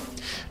Yosemite.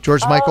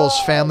 George Michael's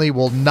family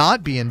will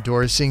not be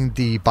endorsing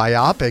the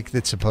biopic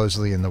that's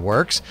supposedly in the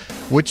works.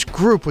 Which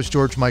group was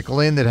George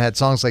Michael in that had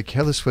songs like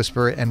Careless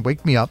Whisper and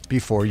Wake Me Up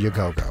Before You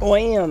Go Go?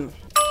 Wham!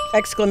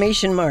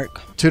 Exclamation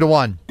mark.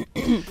 2-1.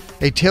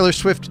 A Taylor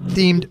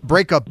Swift-themed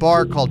breakup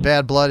bar called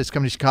Bad Blood is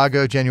coming to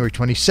Chicago January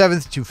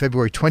 27th to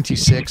February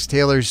 26th.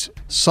 Taylor's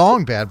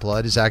song Bad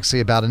Blood is actually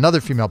about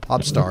another female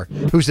pop star.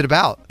 Who's it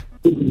about?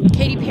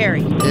 Katy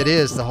Perry. It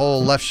is the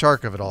whole left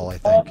shark of it all, I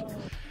think.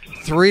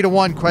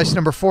 3-1. Question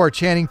number 4.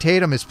 Channing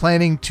Tatum is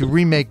planning to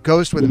remake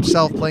Ghost with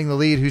himself playing the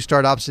lead. Who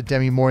starred opposite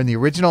Demi Moore in the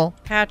original?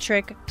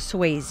 Patrick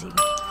Swayze.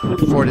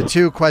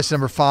 4-2. Question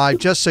number 5.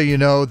 Just so you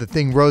know, the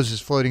thing Rose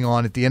is floating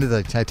on at the end of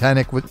the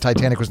Titanic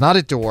was not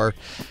a door.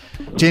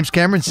 James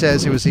Cameron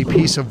says it was a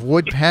piece of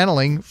wood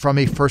paneling from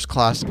a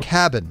first-class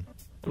cabin.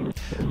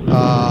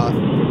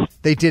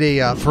 They did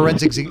a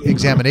forensic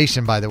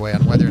examination, by the way,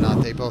 on whether or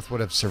not they both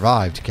would have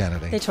survived,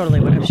 Kennedy. They totally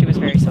would have. She was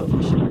very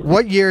selfish.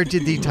 What year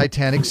did the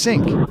Titanic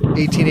sink?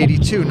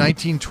 1882,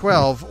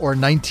 1912, or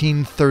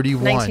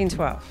 1931?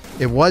 1912.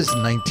 It was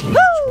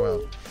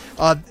 1912.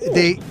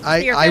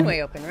 Your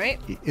Fenway Open, right?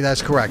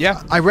 That's correct.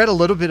 Yeah. I read a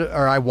little bit,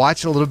 or I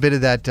watched a little bit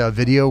of that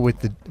video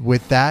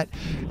with that,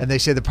 and they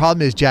say the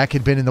problem is Jack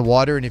had been in the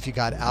water, and if he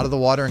got out of the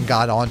water and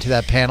got onto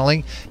that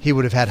paneling, he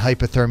would have had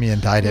hypothermia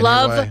and died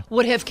Love anyway.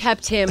 would have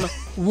kept him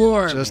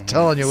warm. Just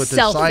telling you what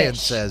the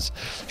science says.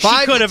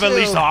 She could have at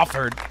least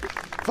offered.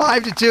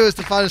 5-2 is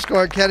the final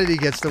score. Kennedy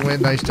gets the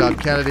win. Nice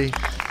job, Kennedy.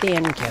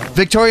 Thank you.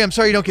 Victoria, I'm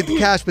sorry you don't get the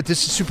cash, but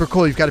this is super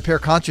cool. You've got a pair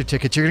of concert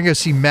tickets. You're going to go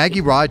see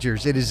Maggie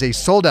Rogers. It is a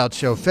sold-out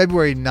show,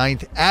 February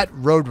 9th at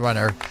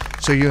Roadrunner.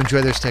 So you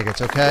enjoy those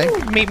tickets, okay?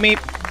 Meep, meep.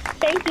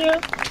 Thank you.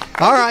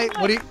 All right.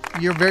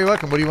 You're very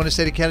welcome. What do you want to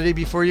say to Kennedy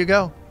before you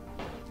go?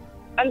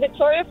 I'm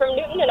Victoria from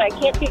Newton, and I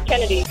can't beat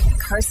Kennedy.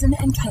 Carson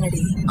and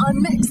Kennedy on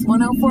Mix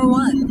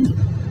 104.1.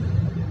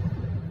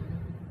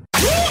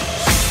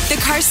 The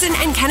Carson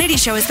and Kennedy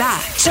Show is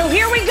back. So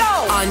here we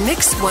go on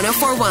Mix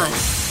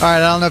 104.1. All right, I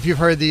don't know if you've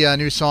heard the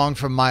new song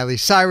from Miley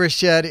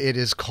Cyrus yet. It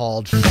is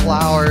called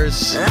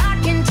Flowers. I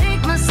can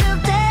take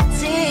myself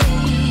dancing,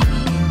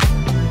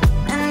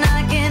 and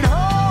I can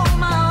hold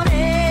my own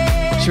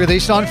head. She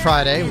released on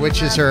Friday,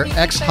 which is her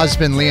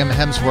ex-husband Liam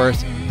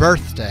Hemsworth's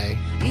birthday.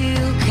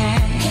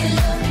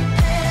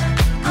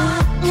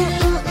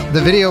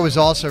 The video was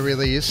also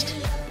released.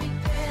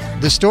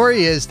 The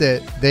story is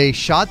that they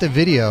shot the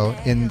video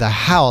in the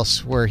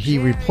house where he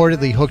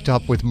reportedly hooked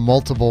up with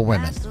multiple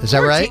women. Is that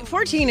right?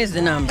 14 is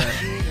the number.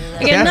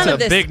 Again, That's none of a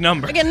this, big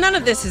number. Again, none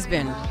of this has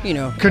been,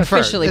 Confirmed.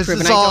 officially This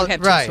proven. is I all- don't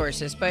have two right.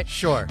 sources, but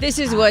Sure. this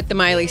is what the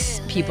Miley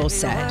people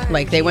said.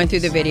 Like, they went through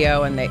the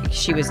video and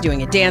she was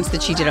doing a dance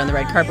that she did on the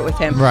red carpet with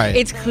him. Right.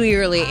 It's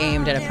clearly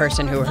aimed at a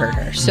person who hurt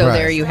her. So Right.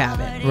 there you have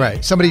it.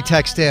 Right. Somebody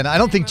texted in, I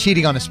don't think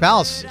cheating on a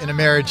spouse in a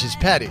marriage is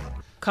petty.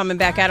 Coming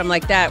back at him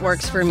like that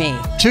works for me.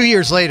 2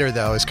 years later,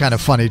 though, it's kind of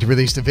funny to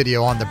release the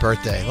video on the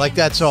birthday. Like,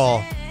 that's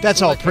all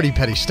pretty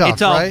petty stuff,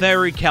 It's all right?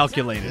 very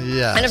calculated.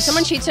 Yeah. And if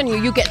someone cheats on you,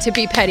 you get to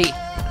be petty.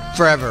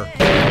 Forever.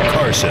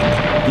 Carson,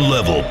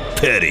 level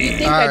petty. You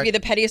think I'd be the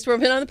pettiest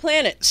woman on the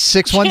planet.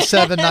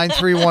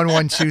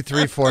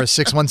 617-931-1234.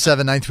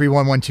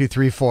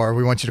 617-931-1234.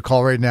 We want you to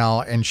call right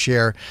now and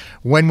share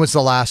when was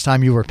the last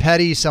time you were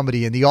petty,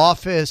 somebody in the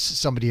office,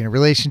 somebody in a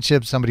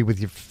relationship, somebody with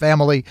your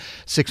family.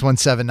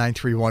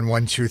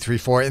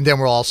 617-931-1234. And then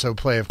we'll also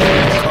play, of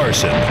course,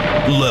 Carson,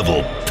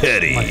 level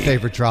petty. my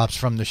favorite drops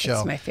from the show.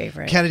 It's my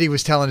favorite. Kennedy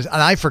was telling us,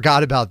 and I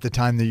forgot about the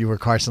time that you were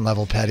Carson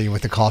level petty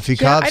with the coffee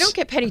Yeah, cups. I don't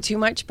get petty too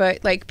much,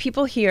 but like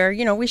people here,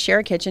 we share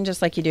a kitchen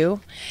just like you do.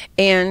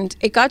 And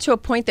it got to a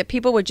point that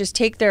people would just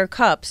take their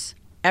cups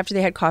after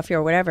they had coffee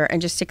or whatever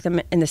and just stick them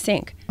in the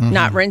sink. Mm-hmm.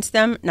 Not rinse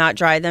them, not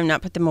dry them,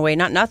 not put them away,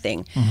 not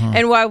nothing. Mm-hmm.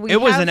 And while we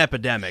It was an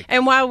epidemic.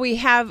 And while we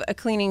have a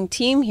cleaning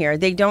team here,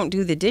 they don't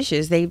do the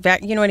dishes. You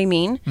know what I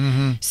mean?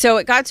 Mm-hmm. So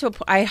it got to a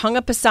point, I hung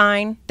up a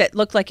sign that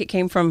looked like it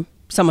came from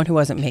someone who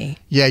wasn't me.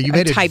 Yeah, you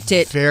made I typed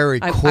it very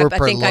I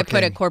corporate think I put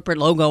a looking. corporate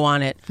logo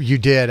on it. You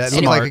did. It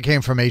looked like it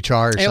came from HR or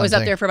something. And it was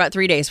up there for about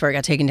 3 days before it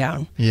got taken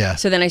down. Yeah.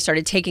 So then I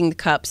started taking the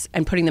cups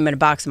and putting them in a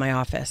box in my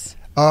office.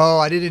 Oh,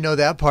 I didn't know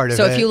that part of it.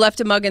 So if you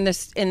left a mug in the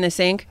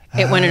sink,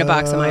 it went in a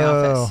box in my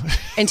office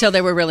until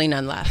there were really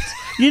none left.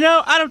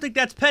 I don't think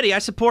that's petty. I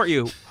support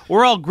you.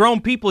 We're all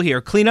grown people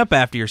here. Clean up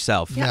after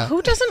yourself. Yeah.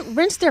 Who doesn't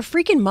rinse their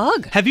freaking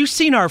mug? Have you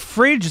seen our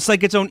fridge? It's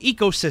like its own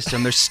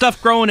ecosystem. There's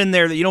stuff growing in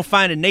there that you don't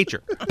find in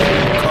nature.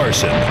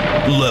 Carson,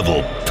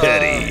 level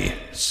petty.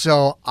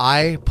 So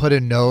I put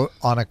a note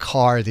on a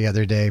car the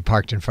other day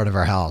parked in front of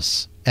our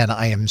house, and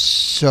I am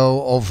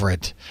so over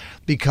it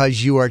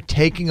because you are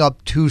taking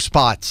up 2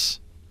 spots.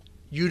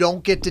 You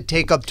don't get to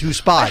take up 2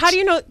 spots. How do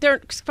you know their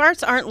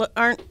farts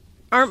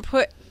aren't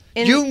put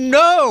in? You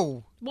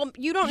know. Well,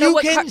 you don't know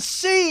what You car. can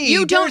see.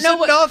 You don't There's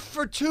know enough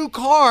for 2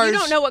 cars. You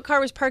don't know what car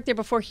was parked there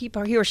before he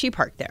or she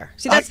parked there.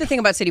 See, that's the thing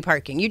about city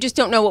parking. You just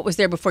don't know what was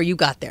there before you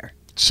got there.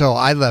 So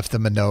I left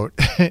them a note.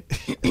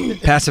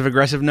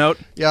 Passive-aggressive note?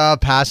 Yeah,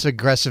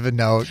 passive-aggressive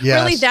note,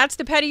 yes. Really, that's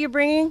the petty you're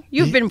bringing?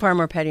 You've been far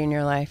more petty in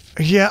your life.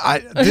 Yeah,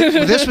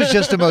 this was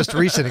just the most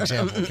recent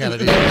example,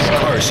 Kennedy.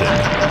 Carson,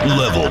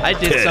 level I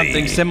did petty.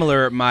 something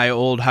similar at my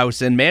old house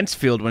in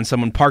Mansfield when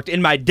someone parked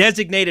in my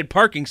designated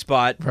parking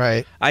spot.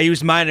 Right. I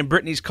used mine and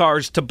Brittany's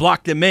cars to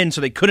block them in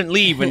so they couldn't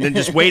leave and then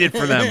just waited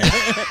for them.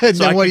 And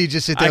So then I what, could- you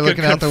just sit I there could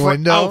looking out the confront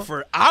window? out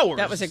for hours.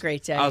 That was a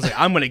great day. I was like,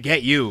 I'm going to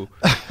get you.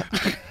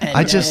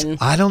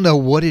 I don't know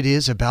what it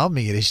is about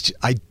me.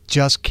 I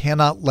just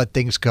cannot let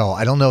things go.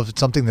 I don't know if it's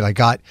something that I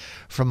got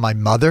from my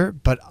mother,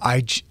 but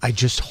I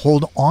just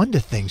hold on to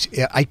things.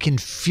 I can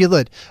feel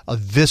it, a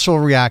visceral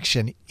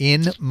reaction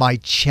in my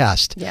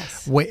chest.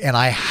 Yes. And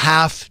I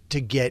have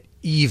to get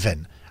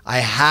even. I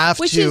have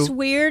Which to. is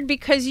weird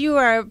because you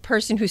are a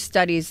person who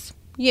studies,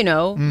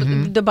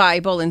 Mm-hmm. the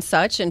Bible and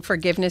such, and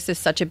forgiveness is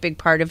such a big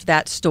part of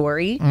that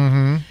story.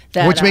 Mm-hmm.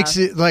 That, Which makes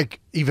it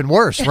even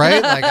worse,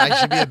 right? Like I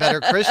should be a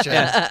better Christian.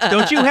 Yeah.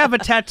 Don't you have a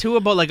tattoo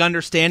about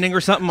understanding or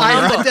something? On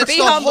your own? That's Be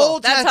the humble. whole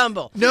That's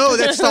humble. No,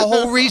 that's the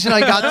whole reason I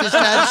got this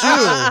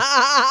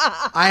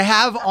tattoo. I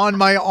have on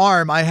my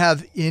arm,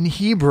 in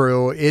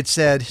Hebrew,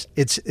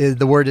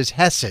 the word is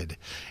hesed.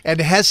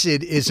 And hesed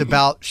is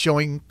about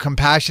showing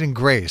compassion and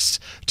grace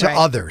to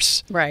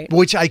others. Right.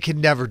 Which I can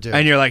never do.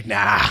 And you're like, nah.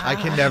 I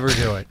can never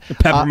do it.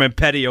 Peppermint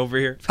Petty over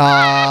here.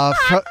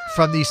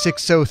 From the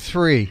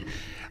 603.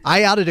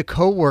 I outed a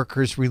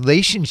coworker's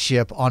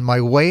relationship on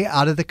my way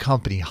out of the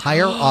company.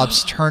 Higher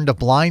ups turned a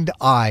blind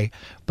eye,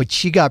 but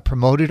she got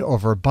promoted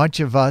over a bunch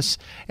of us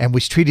and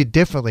was treated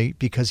differently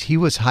because he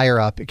was higher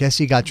up. I guess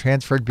he got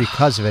transferred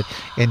because of it.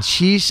 And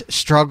she's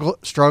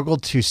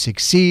struggled to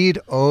succeed.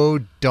 Oh,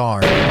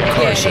 darn.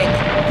 Carson,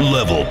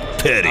 level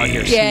petty. Out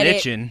here Get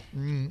it.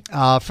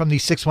 snitching. From the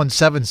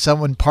 617,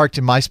 someone parked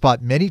in my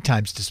spot many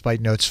times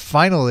despite notes.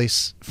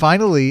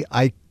 Finally,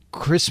 I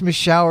Christmas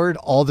showered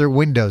all their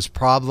windows.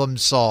 Problem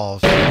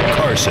solved.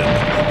 Carson,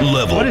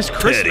 level What is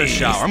Christmas petty.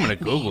 shower? I'm going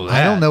to Google that.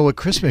 I don't know what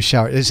Christmas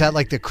shower is. That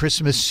like the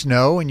Christmas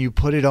snow and you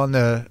put it on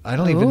the. I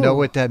don't even know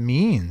what that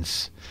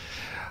means.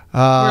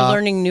 We're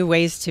learning new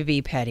ways to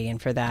be petty,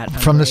 and for that, I'm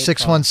From the grateful.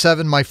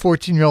 617, my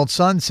 14-year-old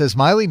son says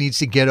Miley needs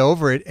to get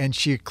over it, and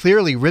she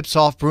clearly rips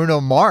off Bruno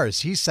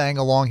Mars. He sang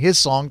along his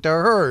song to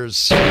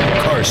hers.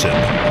 Carson,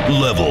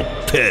 level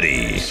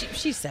petty.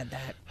 She said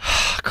that.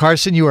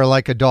 Carson, you are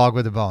like a dog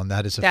with a bone.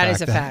 That is a That fact.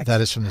 is a fact.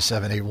 That is from the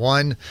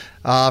 781.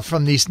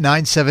 From the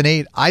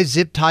 978, I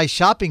zip tie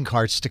shopping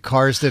carts to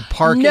cars that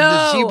park in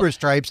the zebra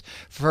stripes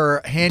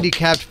for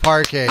handicapped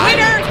parking.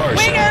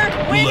 Carson,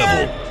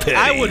 level petty.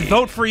 I would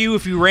vote for you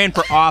if you ran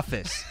for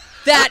office.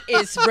 That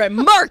is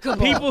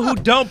remarkable. People who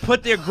don't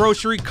put their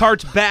grocery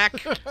carts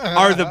back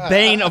are the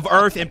bane of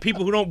earth, and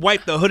people who don't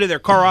wipe the hood of their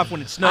car off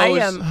when it snows.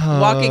 I am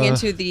walking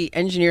into the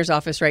engineer's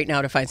office right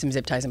now to find some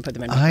zip ties and put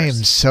them in my I purse.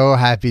 am so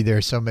happy there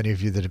are so many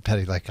of you that are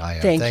petty like I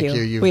am. Thank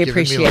you. You've We given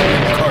appreciate me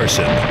it.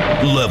 Carson,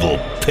 level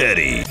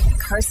petty.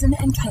 Carson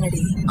and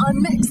Kennedy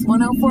on Mix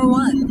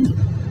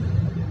 1041.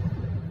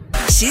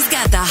 She's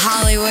got the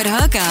Hollywood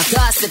hookup.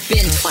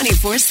 Gossiping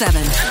 24/7.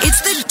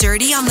 It's the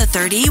Dirty on the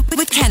 30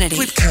 with Kennedy.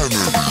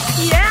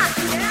 Yeah.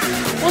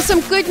 Well,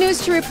 some good news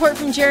to report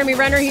from Jeremy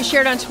Renner. He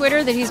shared on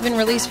Twitter that he's been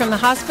released from the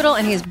hospital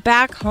and he is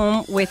back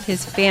home with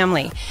his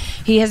family.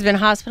 He has been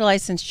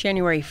hospitalized since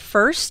January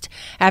 1st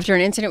after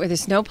an incident with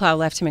his snowplow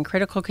left him in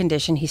critical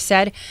condition. He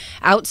said,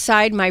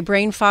 outside my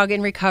brain fog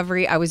and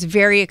recovery, I was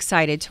very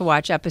excited to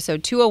watch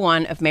episode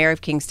 201 of Mayor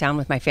of Kingstown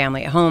with my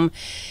family at home.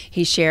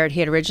 He shared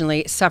he had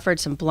originally suffered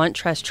some blunt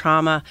stress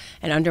trauma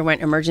and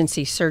underwent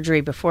emergency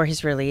surgery before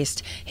his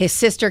release. His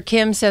sister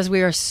Kim says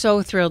we are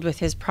so thrilled with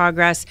his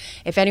progress.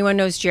 If anyone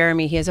knows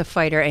Jeremy, he is a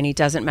fighter and he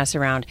doesn't mess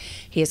around.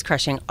 He is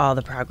crushing all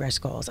the progress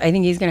goals. I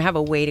think he's going to have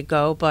a way to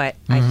go, but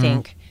I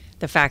think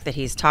the fact that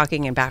he's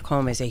talking and back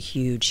home is a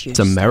huge It's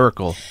a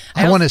miracle.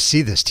 I want to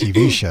see this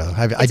TV show.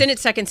 It's in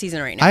its second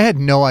season right now. I had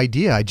no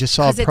idea. I just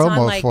saw a 'Cause it's on,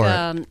 promo like, for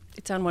it.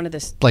 It's on one of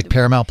the Like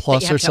Paramount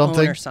Plus that you or have to own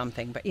something? or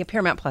something. But yeah,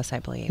 Paramount Plus, I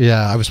believe.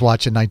 Yeah, I was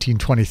watching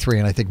 1923,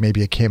 and I think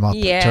maybe it came up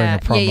during a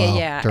promo.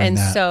 Yeah. during And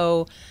that.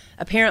 so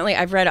apparently,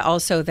 I've read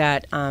also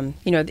that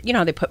you know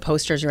how they put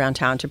posters around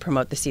town to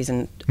promote the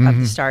season of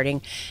the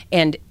starting,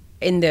 and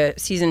in the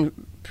season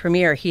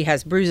premiere, he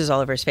has bruises all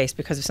over his face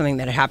because of something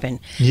that had happened,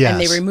 Yes. and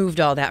they removed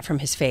all that from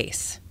his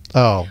face.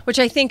 Oh. Which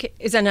I think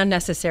is an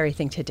unnecessary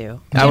thing to do.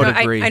 I would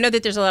agree. I know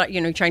that there's a lot,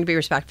 trying to be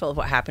respectful of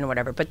what happened or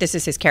whatever, but this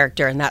is his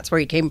character and that's where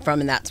he came from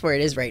and that's where it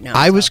is right now.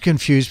 I was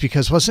confused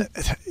because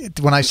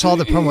when I saw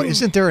the promo,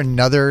 isn't there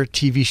another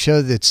TV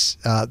show that's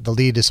the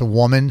lead is a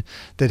woman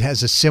that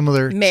has a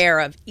similar Mayor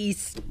of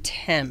East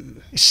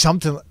Tem.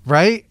 something,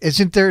 right?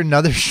 Isn't there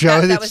another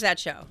show That that's was that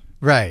show.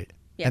 right?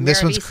 Yeah, and Mayor this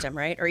of one's Eastham,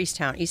 right? Or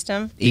Eastham?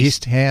 Eastham.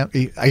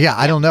 Yeah,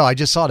 I don't know. I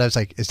just saw it. I was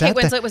like, is Kate that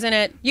Winslet was in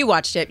it. You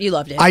watched it. You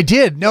loved it. I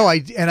did. No,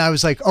 and I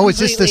was like, oh, is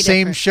this the Completely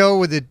same different. show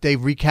with it they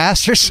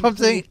recast or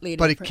something?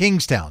 But at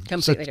Kingstown.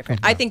 Completely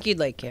different. I think you'd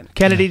like him.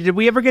 Kennedy, did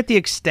we ever get the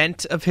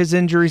extent of his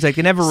injuries? Like,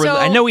 they never really, So-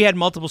 I know he had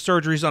multiple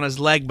surgeries on his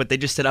leg, but they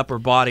just said upper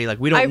body. Like,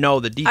 we don't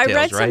know the details, I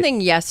read right? something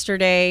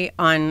yesterday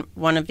on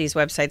one of these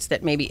websites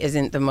that maybe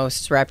isn't the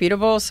most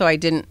reputable, so I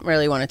didn't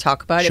really want to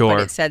talk about it, Sure.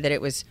 but it said that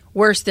it was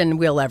worse than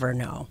we'll ever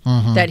know.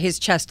 Mhm. That his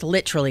chest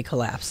literally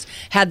collapsed.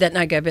 Had that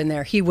nightclub been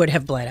there, he would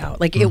have bled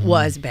out. Like, it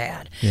was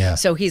bad. Yeah.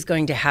 So he's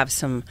going to have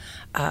some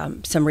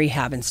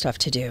rehab and stuff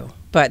to do.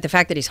 But the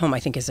fact that he's home, I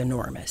think, is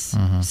enormous.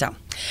 So,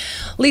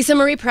 Lisa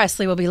Marie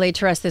Presley will be laid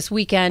to rest this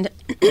weekend.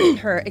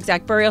 Her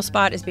exact burial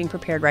spot is being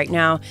prepared right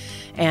now,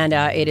 and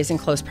it is in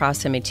close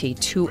proximity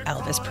to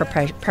Elvis.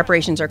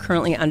 Preparations are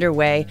currently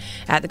underway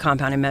at the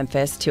compound in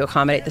Memphis to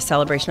accommodate the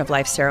celebration of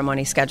life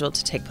ceremony scheduled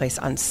to take place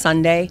on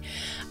Sunday.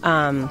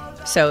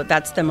 So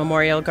that's the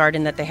memorial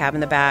garden that they have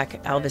in the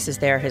back. Elvis is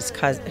there.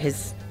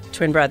 His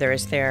twin brother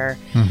is there.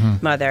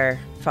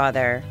 Mother,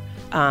 father.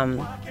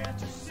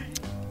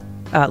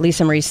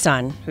 Lisa Marie's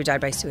son, who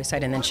died by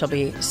suicide, and then she'll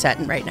be set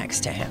right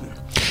next to him.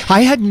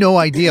 I had no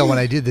idea when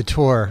I did the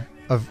tour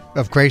of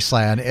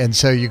Graceland, and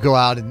so you go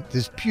out in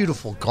this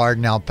beautiful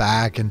garden out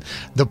back, and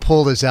the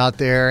pool is out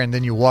there, and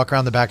then you walk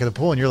around the back of the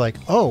pool, and you're like,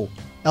 oh,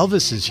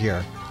 Elvis is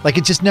here. Like,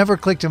 it just never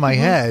clicked in my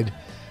head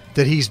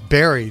that he's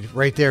buried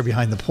right there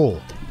behind the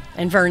pool.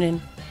 And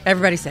Vernon,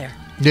 everybody's there.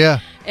 Yeah.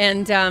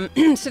 And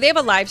so they have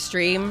a live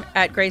stream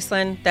at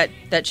Graceland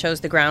that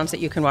shows the grounds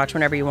that you can watch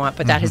whenever you want,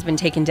 but that has been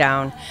taken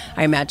down,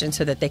 I imagine,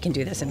 so that they can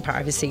do this in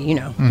privacy. You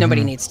know,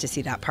 nobody needs to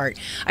see that part.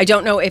 I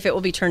don't know if it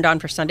will be turned on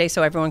for Sunday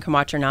so everyone can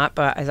watch or not,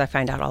 but as I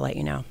find out, I'll let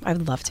you know. I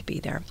would love to be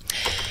there.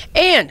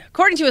 And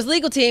according to his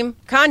legal team,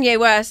 Kanye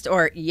West,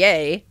 or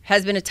Ye,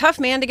 has been a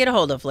tough man to get a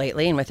hold of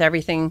lately, and with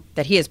everything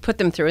that he has put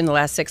them through in the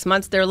last 6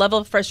 months, their level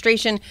of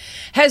frustration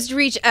has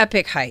reached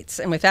epic heights.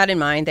 And with that in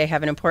mind, they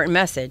have an important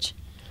message.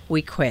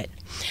 We quit.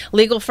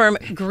 Legal firm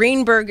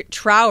Greenberg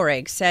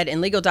Traurig said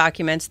in legal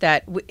documents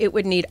that it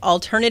would need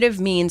alternative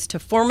means to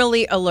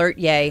formally alert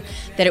Ye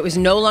that it was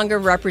no longer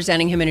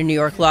representing him in a New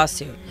York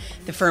lawsuit.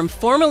 The firm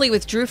formally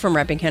withdrew from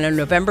repping him on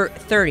November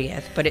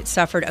 30th, but it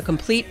suffered a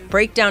complete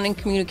breakdown in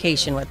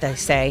communication, what they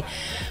say,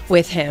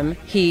 with him.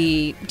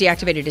 He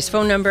deactivated his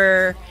phone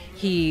number.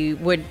 He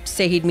would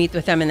say he'd meet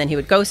with them, and then he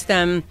would ghost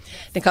them.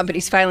 The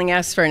company's filing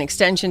asks for an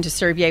extension to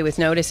serve Ye with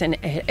notice, and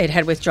it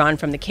had withdrawn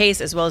from the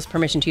case, as well as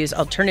permission to use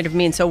alternative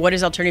means. So what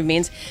is alternative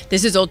means?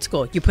 This is old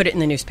school. You put it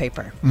in the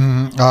newspaper.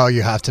 Oh,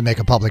 you have to make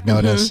a public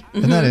notice.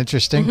 Isn't that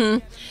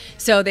interesting?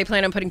 So they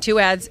plan on putting 2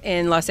 ads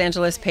in Los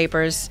Angeles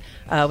papers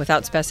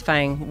without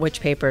specifying which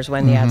papers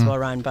when the ads will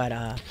run. But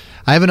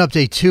I have an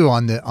update too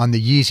on the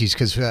Yeezys,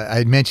 because I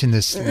had mentioned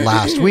this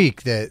last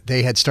week that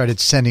they had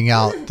started sending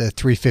out the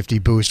 350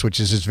 Boost,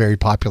 which is his very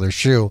popular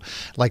shoe.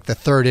 Like, the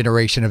third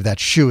iteration of that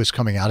shoe is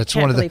coming out. It's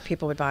can't one of the believe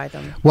people would buy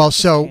them. Well,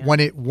 so when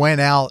it went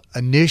out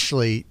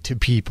initially to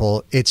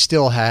people, it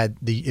still had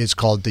it's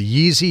called the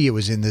Yeezy. It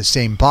was in the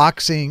same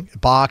box,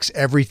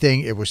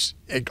 everything. It was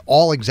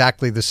all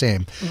exactly the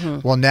same.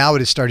 Well, now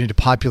it is starting to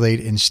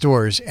populate in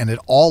stores, and it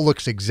all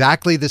looks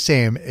exactly the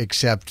same,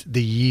 except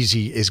the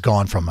Yeezy is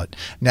gone from it.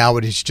 Now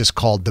it is just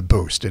called the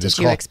Boost. Did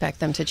you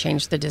expect them to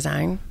change the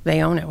design?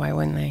 They own it. Why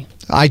wouldn't they?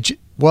 I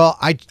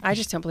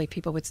just don't believe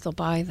people would still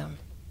buy them.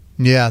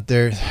 Yeah,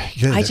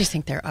 I just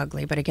think they're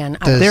ugly. But again,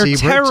 they're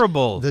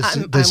terrible.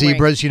 The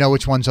zebras, you know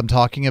which ones I'm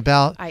talking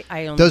about?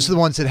 Those are the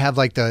ones that have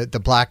like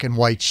the black and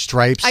white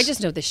stripes. I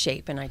just know the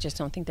shape, and I just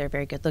don't think they're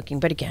very good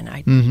looking. But again,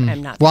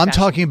 I'm not. Well, I'm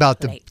talking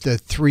about the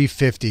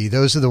 350.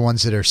 Those are the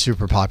ones that are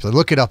super popular.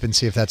 Look it up and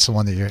see if that's the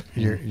one that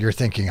you're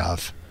thinking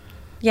of.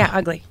 Yeah,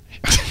 ugly.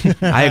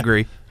 I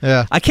agree.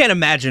 Yeah. I can't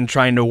imagine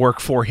trying to work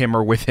for him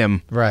or with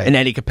him in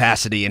any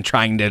capacity and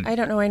trying to... I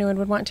don't know anyone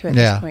would want to at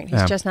this point.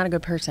 He's just not a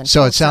good person.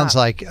 So it sounds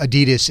like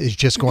Adidas is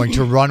just going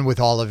to run with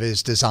all of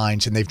his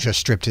designs, and they've just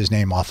stripped his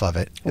name off of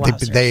it.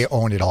 They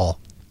own it all.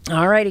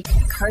 All righty.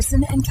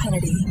 Carson and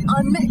Kennedy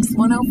on Mix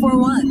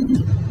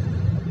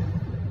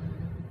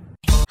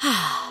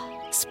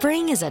 104.1.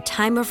 Spring is a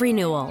time of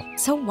renewal,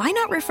 so why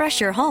not refresh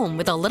your home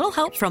with a little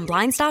help from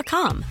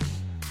Blinds.com?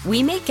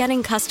 We make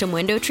getting custom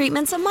window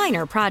treatments a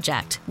minor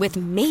project with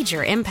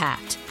major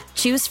impact.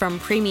 Choose from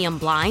premium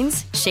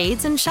blinds,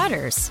 shades, and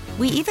shutters.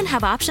 We even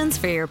have options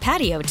for your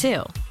patio,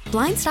 too.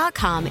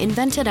 Blinds.com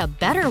invented a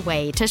better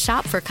way to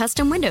shop for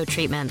custom window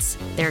treatments.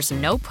 There's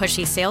no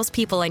pushy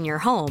salespeople in your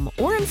home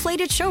or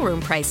inflated showroom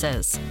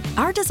prices.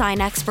 Our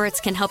design experts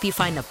can help you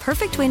find the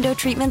perfect window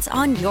treatments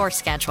on your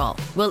schedule.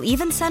 We'll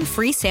even send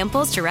free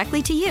samples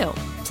directly to you.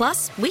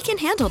 Plus, we can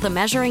handle the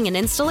measuring and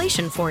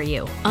installation for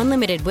you.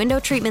 Unlimited window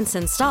treatments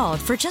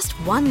installed for just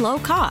one low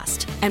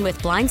cost. And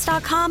with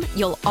Blinds.com,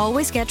 you'll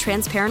always get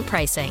transparent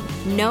pricing.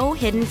 No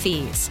hidden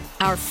fees.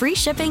 Our free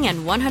shipping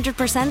and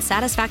 100%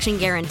 satisfaction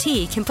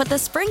guarantee can put put the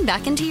spring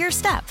back into your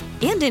step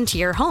and into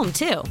your home,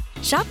 too.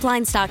 Shop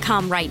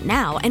Blinds.com right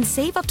now and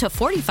save up to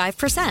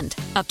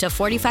 45%. Up to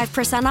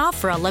 45% off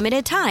for a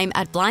limited time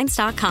at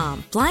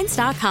Blinds.com.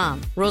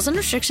 Blinds.com. Rules and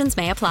restrictions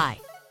may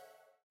apply.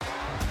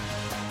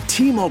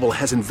 T-Mobile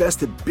has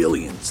invested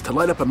billions to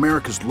light up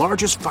America's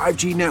largest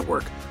 5G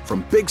network,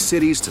 from big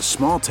cities to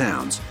small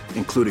towns,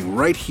 including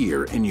right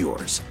here in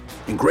yours.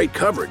 And great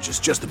coverage is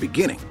just the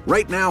beginning.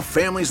 Right now,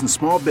 families and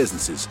small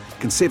businesses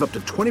can save up to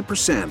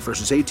 20%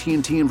 versus AT&T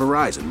and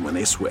Verizon when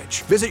they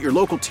switch. Visit your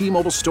local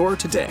T-Mobile store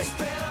today.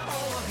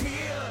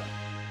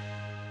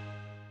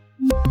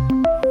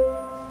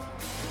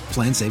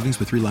 Plan savings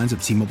with 3 lines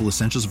of T-Mobile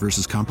Essentials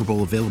versus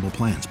comparable available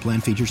plans.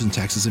 Plan features and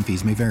taxes and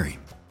fees may vary.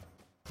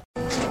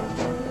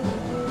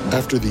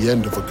 After the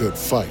end of a good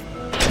fight,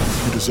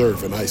 you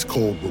deserve an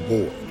ice-cold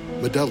reward.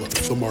 Modelo,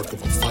 the mark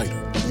of a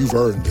fighter. You've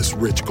earned this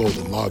rich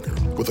golden lager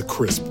with a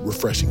crisp,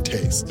 refreshing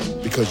taste.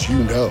 Because you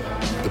know,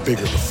 the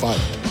bigger the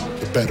fight,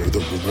 the better the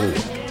reward.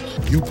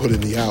 You put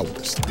in the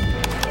hours,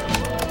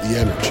 the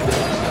energy,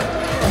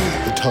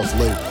 the tough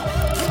labor.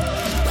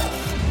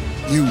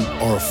 You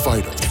are a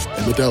fighter,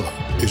 and Modelo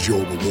is your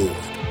reward.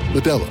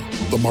 Modelo,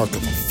 the mark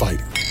of a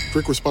fighter.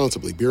 Drink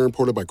responsibly. Beer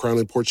imported by Crown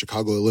Imports,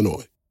 Chicago,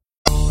 Illinois.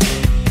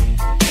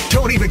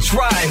 Don't even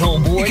try,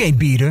 homeboy. You can't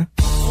beat her.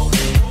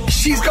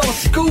 She's gonna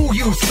school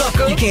you,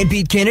 sucker. You can't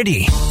beat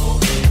Kennedy.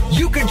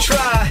 You can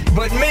try,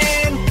 but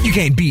man, you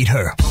can't beat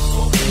her.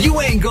 You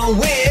ain't gonna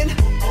win,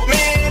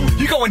 man.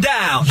 You're going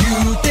down.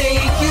 You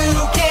think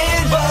you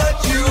can,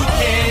 but you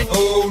can't.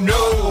 Oh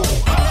no.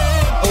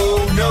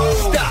 Oh no.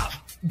 Stop.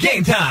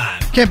 Game time.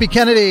 Can't Be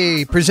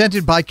Kennedy,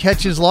 presented by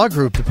Catches Law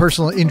Group, the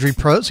personal injury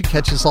pros at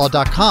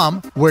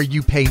catcheslaw.com, where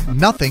you pay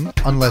nothing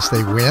unless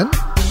they win.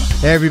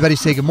 Hey, everybody,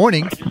 say good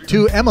morning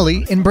to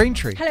Emily in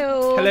Braintree.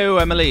 Hello. Hello,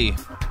 Emily.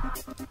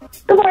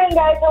 Good morning,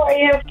 guys. How are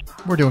you?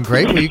 We're doing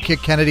great. Will you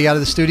kick Kennedy out of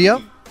the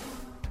studio?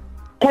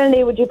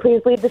 Kennedy, would you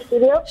please leave the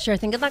studio? Sure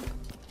thing. Good luck.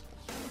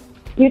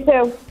 You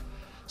too.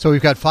 So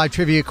we've got 5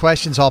 trivia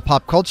questions, all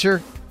pop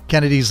culture.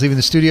 Kennedy's leaving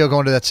the studio,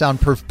 going to that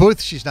soundproof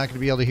booth. She's not going to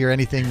be able to hear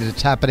anything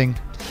that's happening.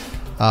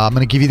 I'm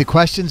going to give you the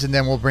questions, and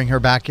then we'll bring her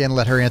back in,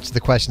 let her answer the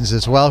questions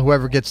as well.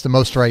 Whoever gets the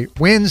most right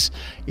wins.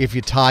 If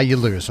you tie, you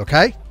lose,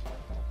 okay?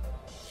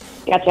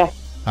 Gotcha.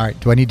 All right.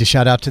 Do I need to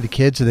shout out to the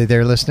kids? Are they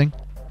there listening?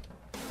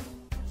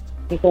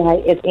 You say hi.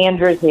 It's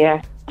Andrew's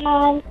here.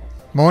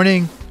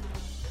 Morning.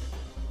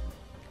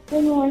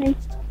 Good morning.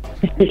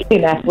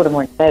 That's what I'm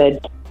more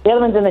excited. The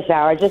other one's in the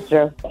shower. Just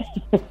Drew.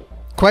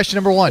 Question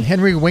number 1.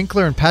 Henry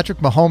Winkler and Patrick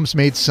Mahomes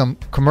made some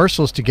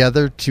commercials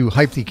together to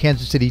hype the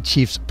Kansas City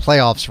Chiefs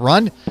playoffs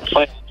run.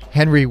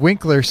 Henry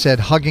Winkler said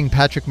hugging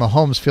Patrick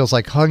Mahomes feels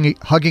like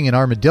hugging an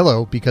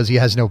armadillo because he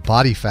has no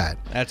body fat.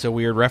 That's a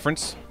weird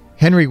reference.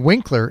 Henry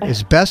Winkler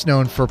is best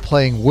known for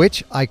playing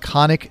which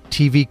iconic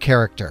TV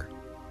character?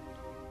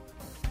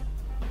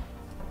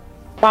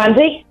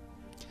 Fonzie?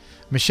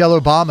 Michelle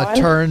Obama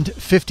turned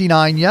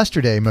 59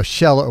 yesterday.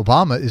 Michelle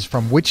Obama is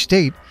from which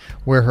state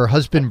where her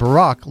husband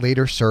Barack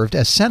later served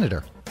as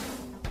senator?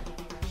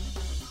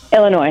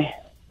 Illinois.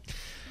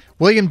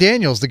 William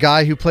Daniels, the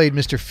guy who played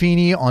Mr.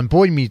 Feeney on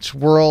Boy Meets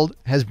World,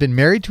 has been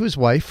married to his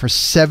wife for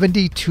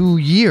 72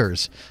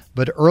 years.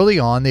 But early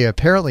on, they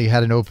apparently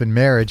had an open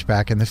marriage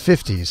back in the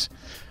 50s.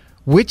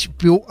 Which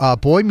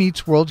Boy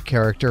Meets World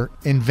character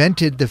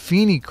invented the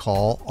Feeney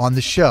call on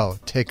the show?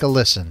 Take a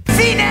listen.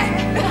 Feeney!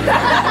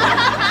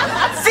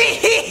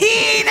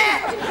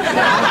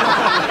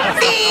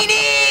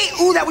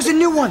 Ooh, that was a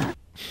new one.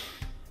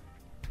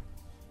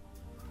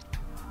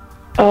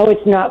 Oh,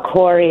 it's not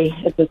Corey.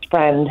 It's his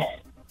friend.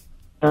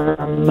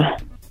 I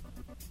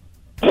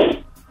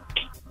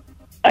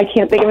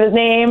can't think of his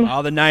name.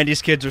 All the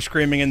 90s kids are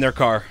screaming in their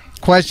car.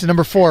 Question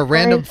number 4,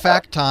 random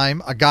fact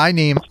time. A guy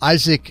named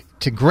Isaac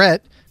Tigret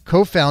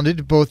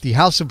co-founded both the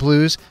House of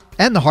Blues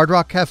and the Hard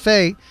Rock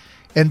Cafe,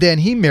 and then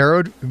he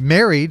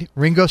married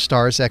Ringo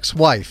Starr's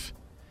ex-wife.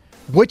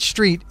 Which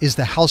street is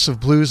the House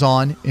of Blues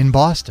on in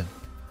Boston?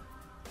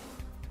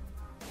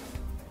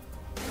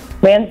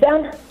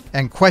 Lansdowne?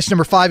 And question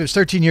number 5, it was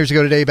 13 years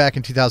ago today, back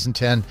in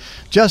 2010,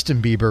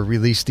 Justin Bieber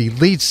released the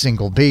lead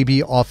single,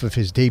 Baby, off of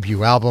his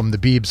debut album. The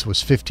Biebs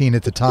was 15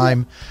 at the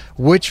time.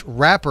 Which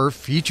rapper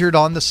featured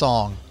on the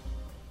song?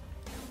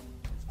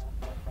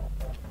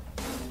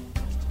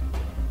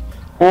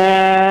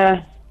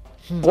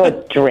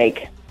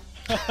 Drake.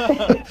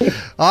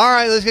 All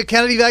right, let's get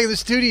Kennedy back in the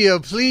studio,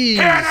 please.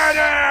 Kennedy!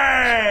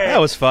 That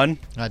was fun.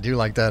 I do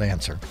like that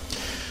answer.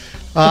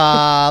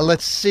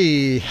 Let's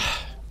see.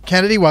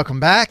 Kennedy,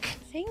 welcome back.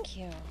 Thank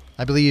you.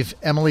 I believe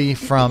Emily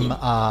from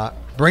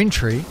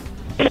Braintree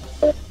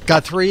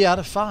got 3 out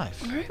of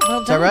 5. All right, well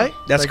done. Is that right?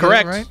 That's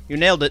correct. Right? You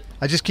nailed it.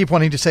 I just keep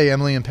wanting to say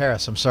Emily in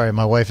Paris. I'm sorry.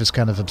 My wife is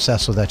kind of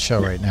obsessed with that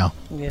show right now.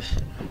 Yes.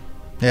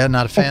 Yeah,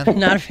 not a fan?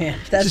 Not a fan.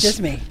 That's just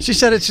me. She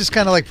said it's just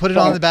kind of like put it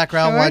on in the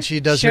background while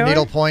she does her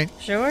needlepoint.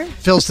 Sure.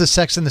 Fills the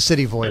Sex and the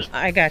City void.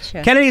 I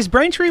gotcha. Kennedy, is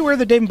Braintree where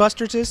the Dave &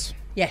 Buster's is?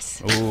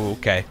 Yes. Oh,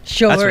 okay.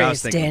 Sure That's what I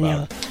was is, thinking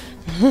Daniel.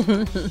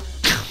 about.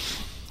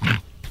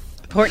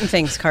 Important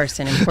things,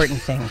 Carson.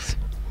 Important things.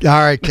 All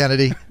right,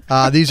 Kennedy.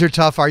 These are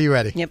tough. Are you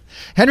ready? Yep.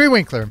 Henry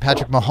Winkler and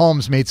Patrick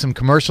Mahomes made some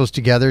commercials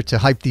together to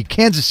hype the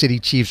Kansas City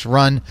Chiefs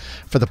run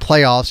for the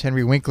playoffs.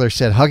 Henry Winkler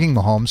said hugging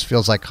Mahomes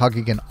feels like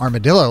hugging an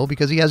armadillo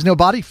because he has no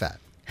body fat.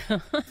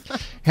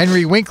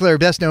 Henry Winkler,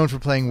 best known for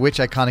playing which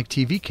iconic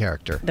TV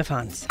character? The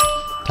Fonz.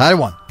 Tied at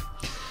 1.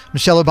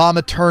 Michelle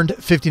Obama turned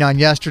 59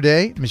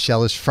 yesterday.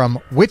 Michelle is from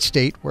which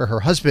state where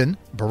her husband,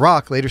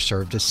 Barack, later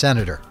served as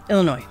senator?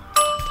 Illinois.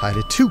 Tied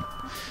at 2.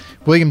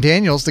 William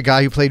Daniels, the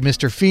guy who played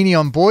Mr. Feeney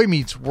on Boy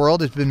Meets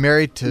World, has been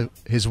married to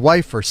his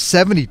wife for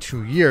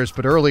 72 years,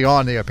 but early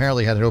on they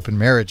apparently had an open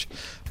marriage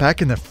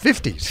back in the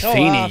 50s.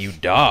 Feeney, you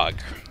dog.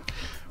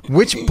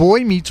 Which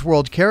Boy Meets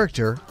World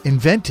character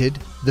invented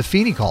the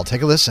Feeney call?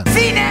 Take a listen.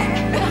 Feeney!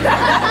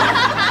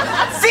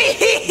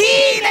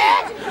 Feeney!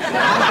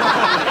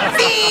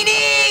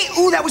 Feeney!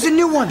 Ooh, that was a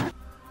new one.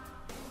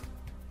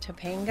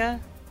 Topanga?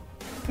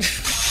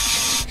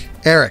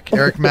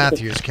 Eric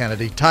Matthews,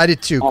 Kennedy. Tied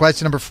at 2.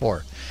 Question number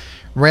 4.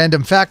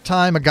 Random fact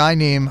time. A guy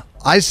named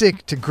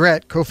Isaac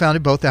Tegret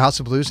co-founded both the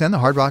House of Blues and the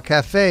Hard Rock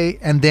Cafe,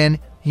 and then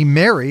he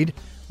married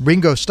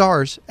Ringo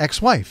Starr's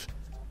ex-wife.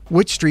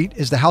 Which street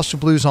is the House of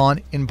Blues on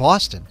in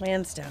Boston?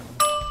 Lansdowne.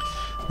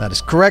 That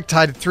is correct.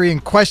 Tied at 3.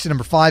 And question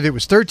number 5. It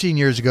was 13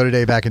 years ago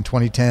today, back in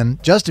 2010.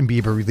 Justin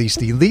Bieber released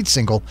the lead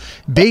single,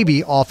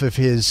 Baby, off of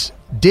his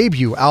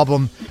debut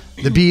album.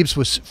 The Biebs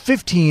was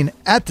 15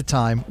 at the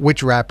time.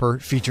 Which rapper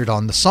featured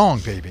on the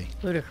song, Baby?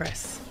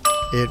 Ludacris.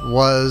 It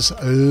was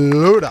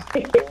Luda.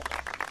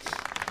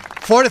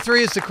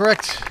 4-3 is the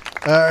correct,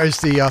 is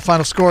the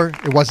final score.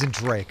 It wasn't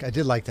Drake. I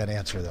did like that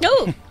answer, though.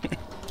 No.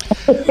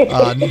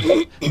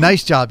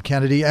 Nice job,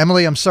 Kennedy.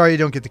 Emily, I'm sorry you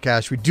don't get the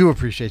cash. We do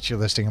appreciate you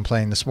listening and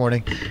playing this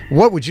morning.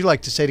 What would you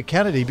like to say to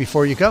Kennedy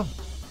before you go?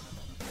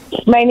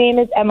 My name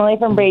is Emily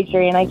from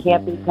Braintree, and I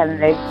can't beat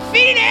Kennedy.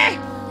 Phoenix!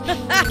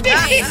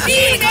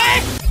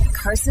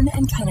 Carson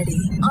and Kennedy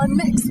on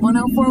Mix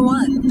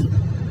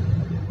 1041.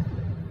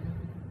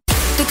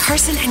 The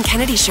Carson and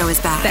Kennedy Show is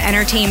back. The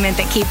entertainment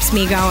that keeps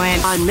me going.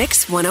 On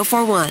Mix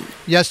 1041.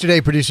 Yesterday,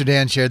 producer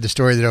Dan shared the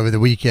story that over the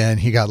weekend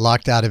he got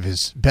locked out of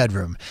his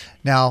bedroom.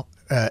 Now,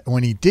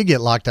 when he did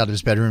get locked out of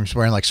his bedroom, he's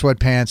wearing like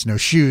sweatpants, no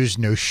shoes,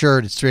 no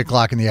shirt. It's 3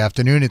 o'clock in the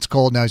afternoon. It's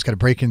cold. Now he's got to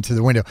break into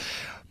the window.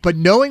 But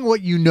knowing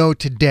what you know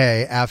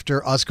today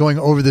after us going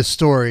over this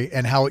story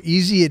and how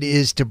easy it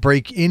is to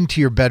break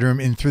into your bedroom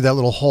and through that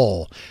little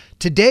hole,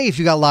 today, if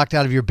you got locked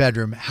out of your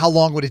bedroom, how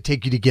long would it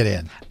take you to get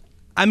in?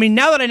 I mean,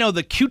 now that I know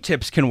the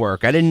Q-tips can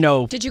work, I didn't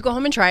know. Did you go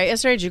home and try it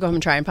yesterday? Did you go home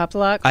and try and pop the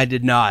lock? I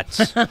did not.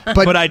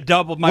 but I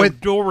doubled. My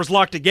door was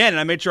locked again, and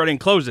I made sure I didn't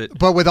close it.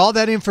 But with all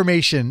that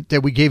information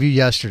that we gave you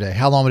yesterday,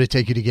 how long would it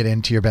take you to get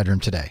into your bedroom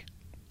today?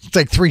 It's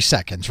like 3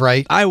 seconds,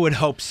 right? I would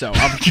hope so.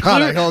 I'm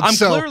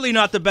clearly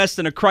not the best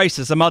in a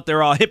crisis. I'm out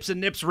there all hips and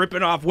nips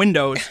ripping off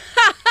windows.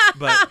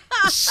 But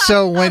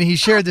so when he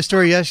shared the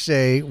story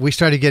yesterday, we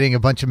started getting a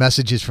bunch of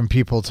messages from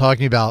people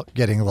talking about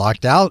getting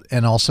locked out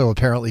and also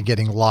apparently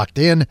getting locked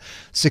in.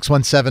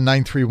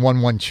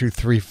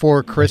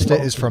 617-931-1234.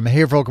 Krista is from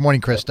Haverhill. Good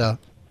morning, Krista.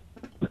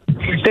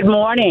 Good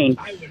morning.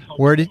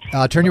 Where did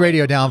turn your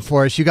radio down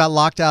for us? You got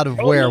locked out of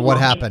where? What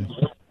happened?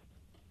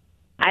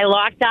 I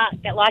got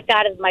locked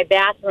out of my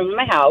bathroom in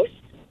my house.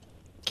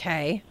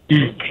 Okay.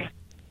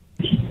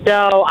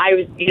 So I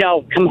was,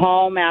 come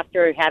home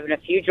after having a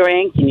few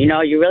drinks, and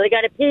you really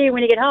got to pee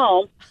when you get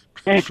home.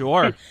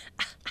 Sure.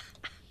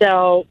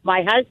 So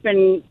my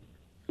husband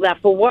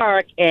left for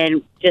work,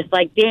 and just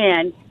like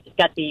Dan, he's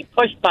got the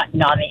push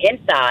button on the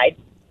inside.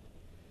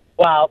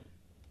 Well,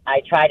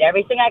 I tried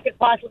everything I could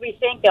possibly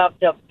think of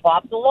to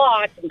pop the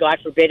lock, and God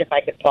forbid if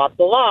I could pop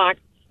the lock.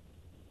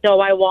 So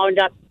I wound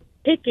up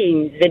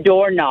picking the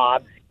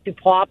doorknob to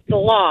pop the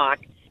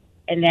lock,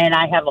 and then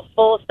I have a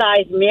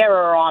full-size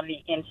mirror on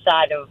the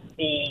inside of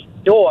the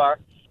door,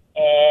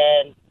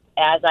 and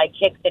as I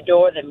kicked the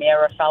door, the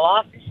mirror fell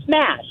off and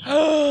smashed.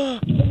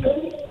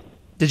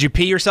 Did you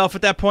pee yourself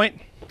at that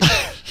point?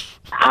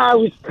 I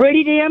was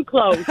pretty damn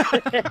close.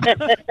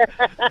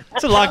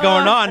 It's a lot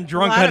going on.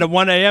 Drunk at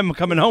 1 a.m.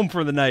 coming home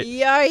for the night.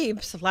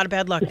 Yipes. A lot of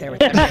bad luck there with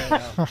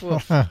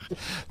that.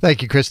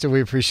 Thank you, Krista.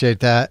 We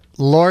appreciate that.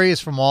 Lori is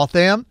from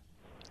Waltham.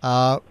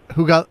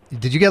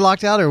 Did you get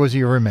locked out or was it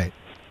your roommate?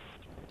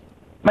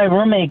 My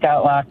roommate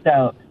got locked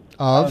out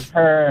of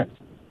her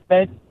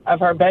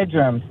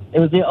bedroom. It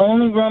was the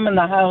only room in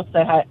the house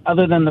that had,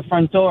 other than the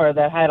front door,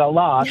 that had a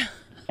lock,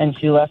 and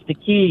she left the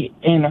key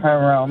in her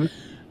room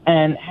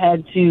and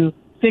had to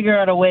figure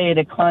out a way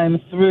to climb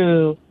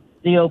through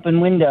the open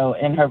window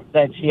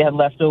that she had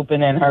left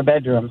open in her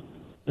bedroom.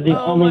 It was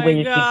the only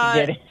way she could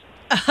get in.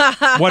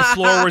 What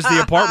floor was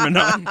the apartment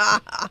on?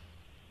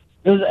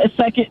 It was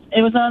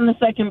on the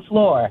second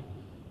floor.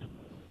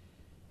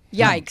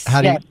 Yikes!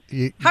 How do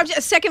you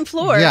second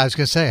floor? Yeah, I was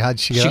gonna say, how'd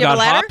she get? She got a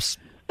ladder.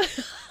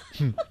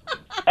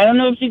 I don't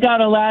know if she got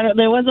a ladder.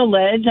 There was a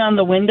ledge on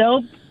the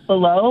window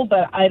below,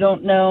 but I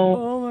don't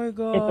know if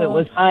it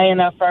was high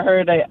enough for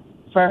her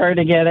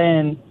to get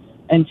in.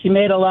 And she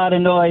made a lot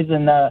of noise,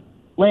 and the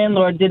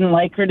landlord didn't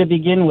like her to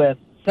begin with.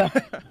 So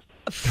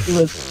it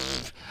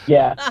was,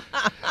 yeah.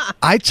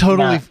 I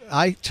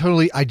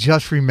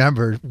just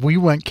remembered we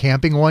went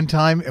camping one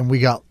time and we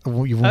used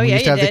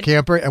to have the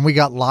camper and we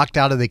got locked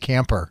out of the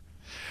camper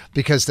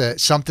because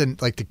something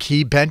like the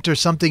key bent or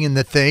something in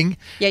the thing.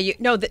 Yeah,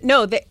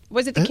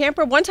 was it the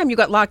camper? One time you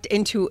got locked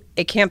into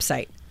a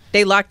campsite.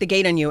 They locked the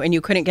gate on you and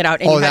you couldn't get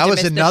out. And that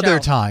was another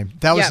time.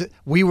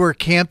 We were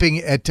camping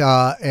at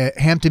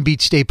Hampton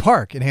Beach State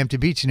Park in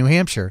Hampton Beach, New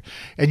Hampshire.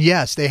 And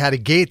yes, they had a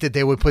gate that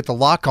they would put the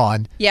lock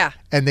on. Yeah.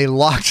 And they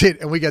locked it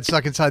and we got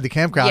stuck inside the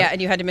campground. Yeah,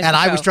 and you had to miss the show.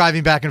 And I was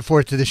driving back and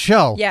forth to the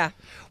show. Yeah.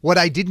 What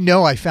I didn't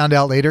know, I found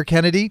out later,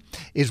 Kennedy,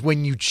 is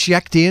when you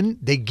checked in,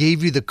 they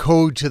gave you the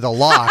code to the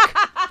lock.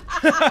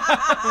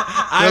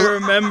 I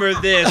remember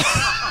this.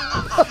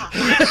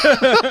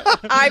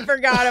 I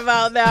forgot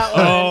about that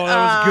one. Oh,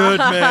 that was good,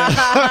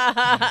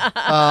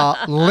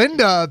 man.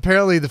 Linda,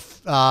 apparently the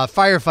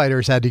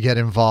firefighters had to get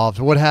involved.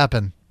 What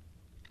happened?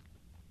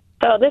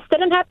 So this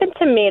didn't happen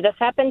to me. This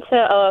happened to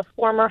a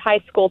former high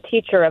school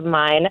teacher of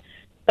mine.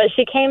 But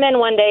she came in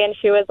one day and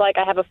she was like,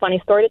 I have a funny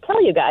story to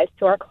tell you guys,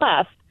 to our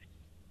class.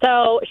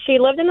 So she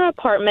lived in an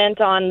apartment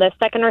on the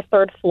second or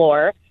third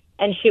floor,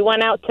 and she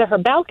went out to her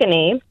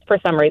balcony for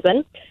some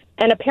reason,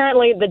 and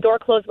apparently the door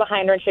closed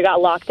behind her and she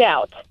got locked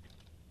out.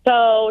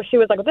 So she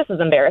was like, this is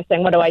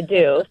embarrassing. What do I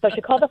do? So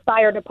she called the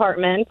fire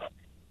department.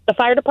 The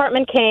fire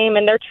department came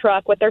in their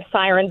truck with their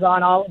sirens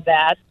on, all of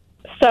that.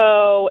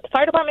 So the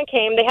fire department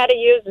came. They had to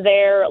use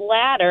their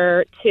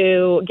ladder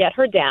to get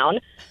her down.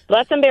 So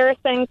that's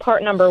embarrassing,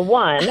 part number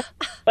one.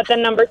 But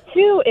then number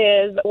two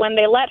is when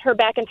they let her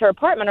back into her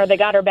apartment, or they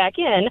got her back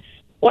in,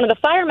 one of the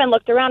firemen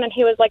looked around and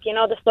he was like,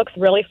 this looks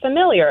really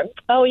familiar.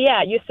 Oh,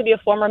 yeah, it used to be a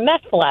former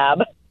meth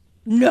lab.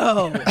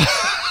 No.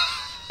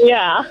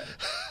 Yeah.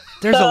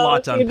 There's a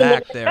lot to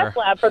unpack there. Meth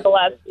lab for the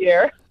last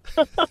year.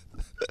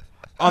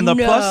 On the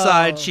plus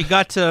side, she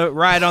got to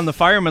ride on the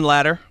fireman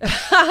ladder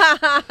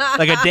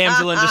like a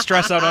damsel in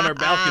distress out on her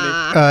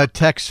balcony.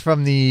 Text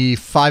from the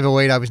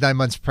 508. I was 9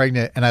 months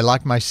pregnant, and I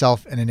locked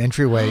myself in an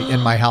entryway in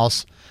my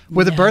house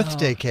with a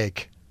birthday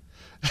cake.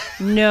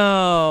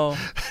 No.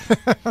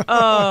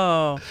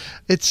 Oh.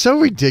 It's so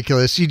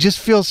ridiculous. You just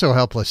feel so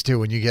helpless, too,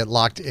 when you get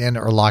locked in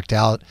or locked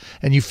out,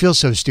 and you feel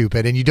so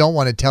stupid, and you don't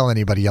want to tell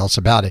anybody else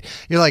about it.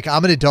 You're like,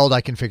 I'm an adult.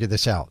 I can figure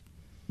this out.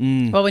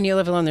 Well, when you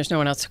live alone, there's no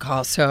one else to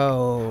call,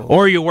 so...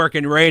 Or you work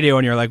in radio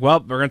and you're like, well,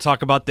 we're going to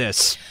talk about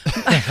this.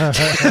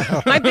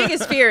 My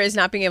biggest fear is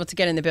not being able to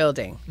get in the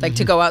building. Like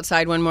to go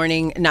outside one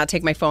morning and not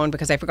take my phone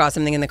because I forgot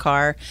something in the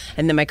car,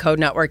 and then my code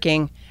not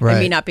working, and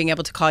me not being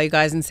able to call you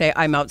guys and say,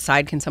 I'm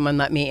outside, can someone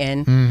let me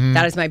in?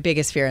 That is my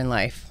biggest fear in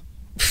life.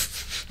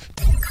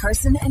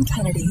 Carson and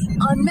Kennedy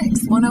on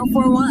Mix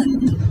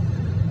 104.1.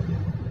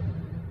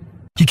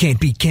 You can't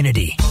beat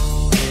Kennedy.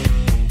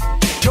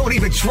 Don't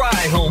even try,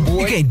 homeboy.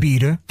 You can't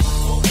beat her.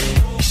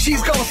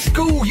 She's gonna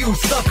school you,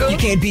 sucker. You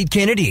can't beat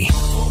Kennedy.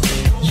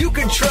 You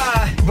can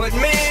try, but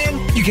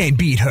man, you can't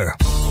beat her.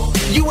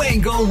 You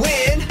ain't gonna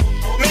win,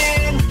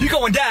 man. You're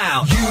going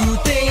down. You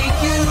think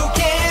you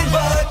can,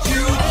 but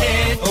you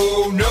can't.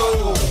 Oh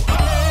no.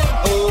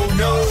 Oh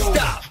no.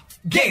 Stop.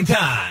 Game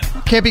time.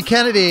 Can't Beat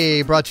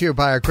Kennedy, brought to you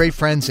by our great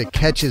friends at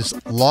Catches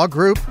Law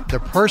Group, the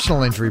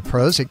personal injury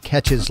pros at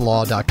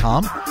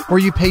catcheslaw.com, where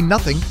you pay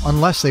nothing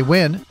unless they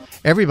win.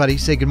 Everybody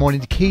say good morning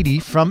to Katie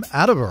from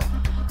Attleboro.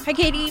 Hi,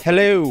 Katie.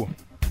 Hello.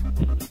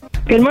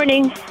 Good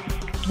morning.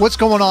 What's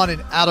going on in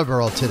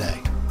Attleboro today?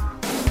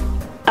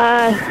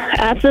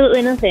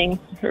 Absolutely nothing.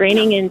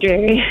 Raining and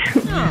dreary.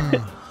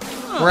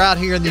 We're out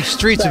here in the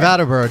streets of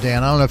Attleboro,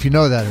 Dan. I don't know if you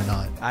know that or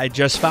not. I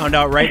just found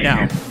out right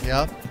now.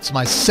 Yep. It's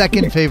my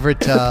second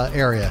favorite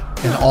area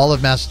in all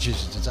of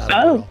Massachusetts. It's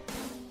Attleboro.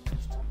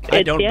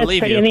 I don't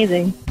believe it's pretty you.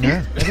 Amazing.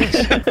 Yeah,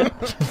 it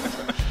is.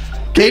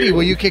 Katie,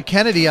 will you kick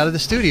Kennedy out of the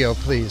studio,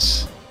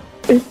 please?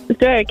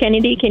 Sure.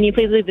 Kennedy, can you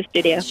please leave the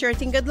studio? Sure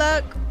thing. Good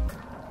luck.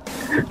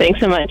 Thanks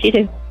so much. You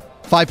too.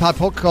 5 pop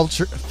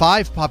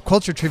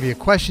culture trivia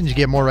questions. You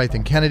get more right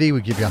than Kennedy.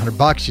 We give you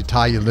 $100. You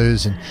tie, you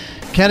lose. And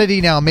Kennedy,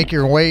 now make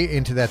your way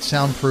into that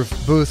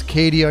soundproof booth.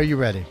 Katie, are you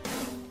ready?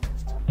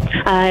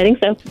 I think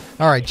so.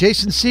 All right.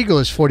 Jason Segel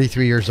is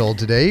 43 years old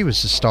today. He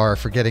was the star of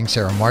Forgetting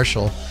Sarah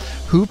Marshall,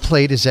 who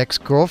played his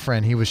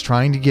ex-girlfriend he was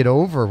trying to get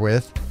over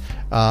with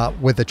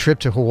a trip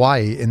to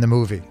Hawaii in the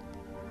movie.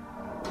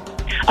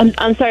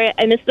 I'm sorry.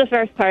 I missed the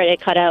first part. It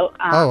cut out.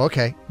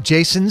 Okay.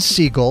 Jason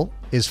Segel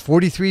is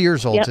 43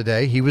 years old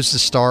today. He was the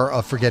star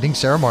of Forgetting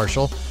Sarah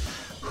Marshall,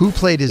 who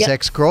played his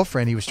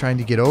ex-girlfriend he was trying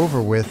to get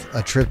over with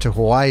a trip to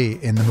Hawaii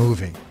in the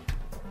movie.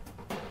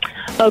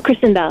 Oh,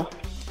 Kristen Bell.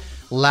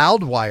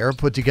 Loudwire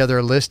put together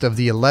a list of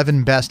the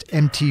 11 best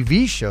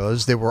MTV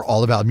shows that were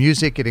all about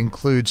music. It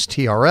includes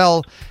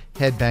TRL,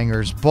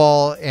 Headbangers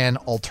Ball, and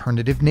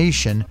Alternative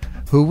Nation.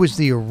 Who was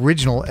the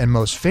original and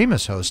most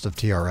famous host of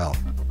TRL?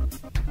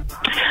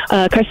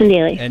 Carson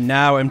Daly. And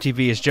now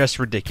MTV is just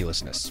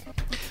ridiculousness.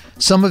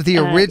 Some of the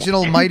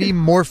original Mighty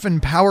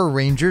Morphin Power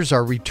Rangers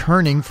are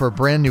returning for a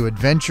brand new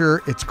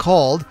adventure. It's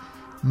called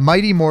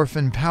Mighty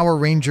Morphin Power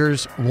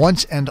Rangers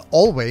Once and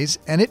Always,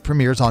 and it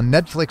premieres on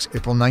Netflix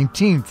April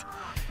 19th.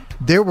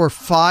 There were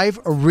 5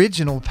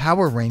 original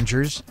Power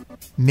Rangers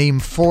Name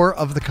 4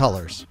 of the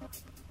colors.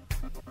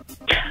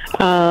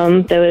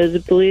 There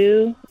was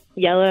blue,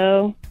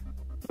 yellow,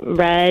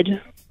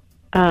 red,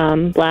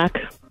 black,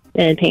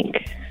 and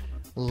pink.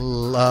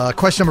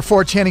 Question number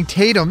 4. Channing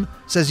Tatum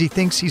says he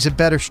thinks he's a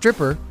better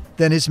stripper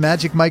than his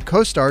Magic Mike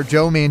co-star,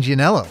 Joe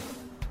Manganiello.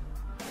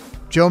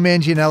 Joe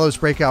Manganiello's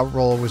breakout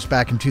role was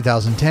back in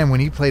 2010 when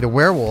he played a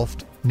werewolf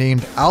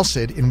named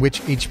Alcid in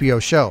which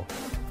HBO show?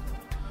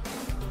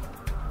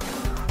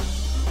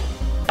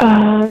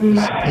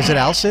 Is it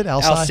Alcid?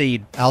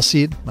 Alcide.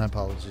 Alcide. My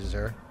apologies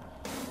there.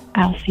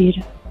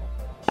 Alcide.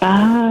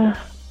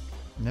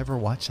 Never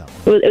watched that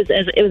one.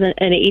 It was an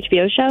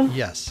HBO show?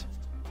 Yes.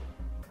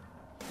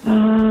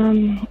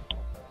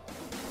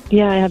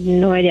 Yeah, I have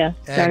no idea.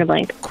 Drawing a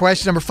blank.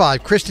 Question number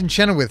 5. Kristen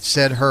Chenoweth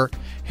said her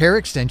hair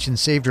extension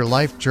saved her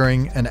life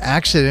during an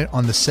accident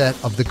on the set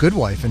of The Good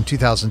Wife in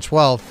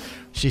 2012.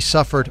 She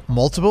suffered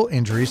multiple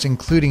injuries,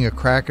 including a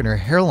crack in her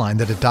hairline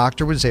that a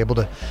doctor was able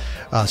to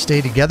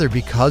stay together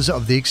because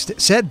of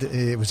said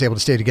it was able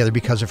to stay together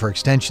because of her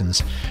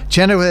extensions.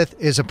 Chenoweth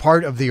is a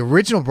part of the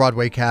original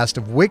Broadway cast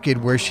of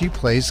Wicked, where she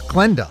plays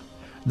Glenda.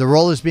 The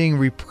role is being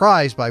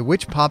reprised by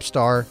which pop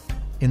star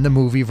in the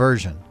movie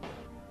version?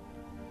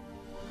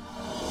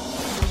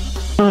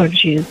 Oh,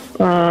 jeez.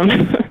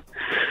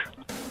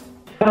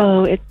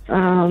 It's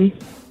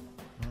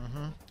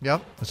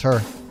Yep, it's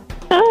her.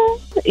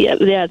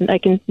 Yeah, I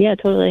can. Yeah,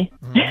 totally.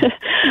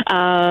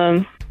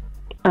 I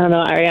don't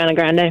know, Ariana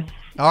Grande.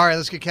 All right,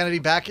 let's get Kennedy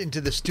back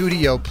into the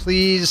studio,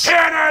 please.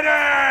 Kennedy!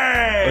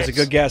 That was a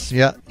good guess.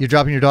 Yeah, you're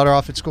dropping your daughter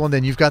off at school, and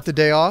then you've got the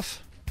day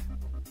off?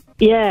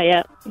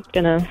 Yeah.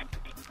 Gonna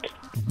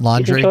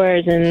laundry, do some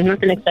chores, and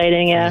nothing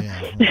exciting.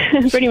 Yeah.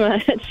 Pretty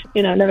much.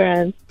 Never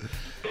ends.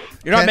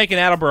 You're not making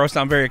Attleboro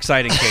sound very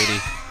exciting, Katie.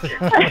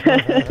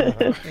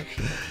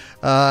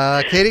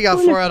 Katie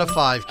got 4 out of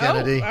 5,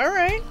 Kennedy. All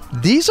right.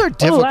 These are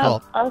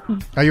difficult. Oh, wow.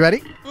 Awesome. Are you ready?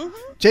 Mm-hmm.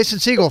 Jason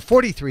Segel,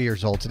 43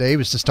 years old today,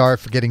 was the star of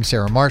Forgetting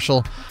Sarah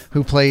Marshall,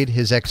 who played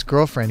his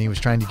ex-girlfriend he was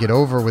trying to get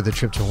over with a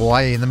trip to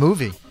Hawaii in the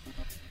movie.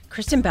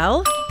 Kristen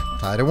Bell?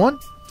 Tied at 1.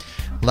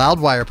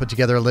 Loudwire put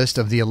together a list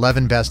of the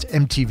 11 best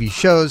MTV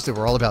shows that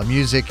were all about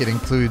music. It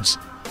includes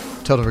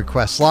Total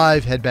Request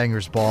Live,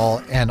 Headbangers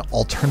Ball, and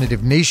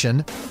Alternative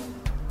Nation.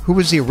 Who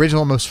was the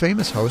original most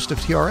famous host of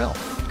TRL?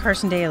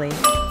 Carson Daly.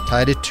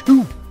 Tied at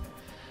 2.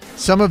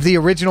 Some of the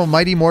original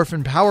Mighty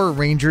Morphin Power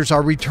Rangers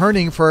are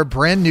returning for a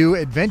brand new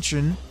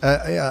adventure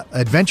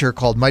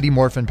called Mighty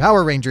Morphin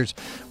Power Rangers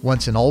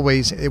Once and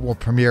Always. It will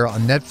premiere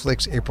on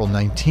Netflix April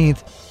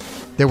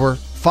 19th. There were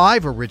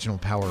 5 original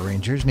Power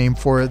Rangers named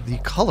for the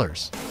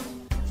colors.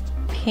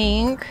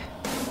 Pink,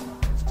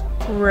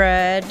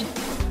 red,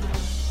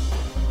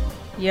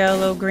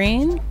 yellow,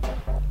 green.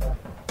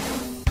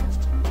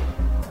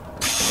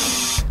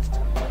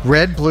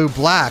 Red, blue,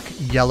 black,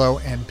 yellow,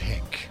 and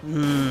pink.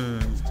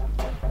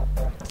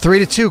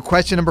 3-2.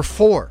 Question number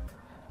 4.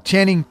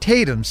 Channing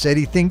Tatum said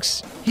he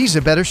thinks he's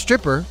a better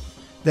stripper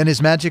than his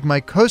Magic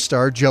Mike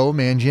co-star, Joe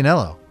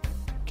Manganiello.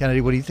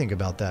 Kennedy, what do you think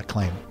about that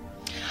claim?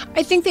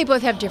 I think they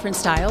both have different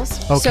styles.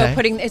 Okay.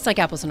 So it's like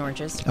apples and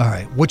oranges. All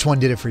right. Which one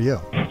did it for you?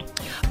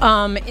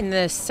 In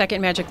the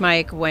second Magic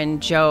Mike,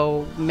 when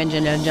Joe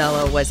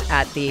Manganiello was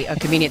at the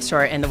convenience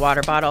store in the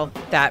water bottle,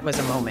 that was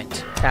a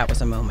moment.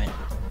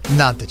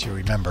 Not that you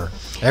remember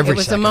every It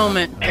was second. a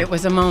moment. It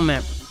was a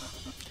moment.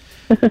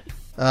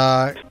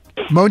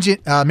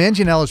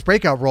 Manganiello's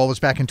breakout role was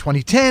back in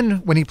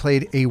 2010 when he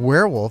played a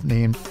werewolf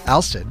named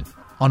Alcid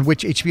on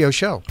which HBO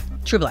show?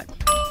 True Blood.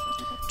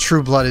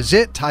 True Blood is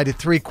it. Tied at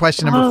 3.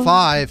 Question number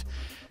 5.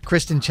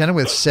 Kristen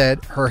Chenoweth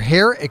said her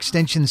hair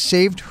extension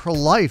saved her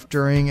life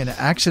during an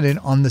accident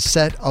on the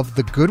set of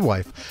The Good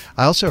Wife.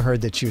 I also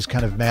heard that she was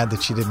kind of mad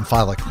that she didn't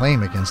file a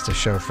claim against the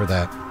show for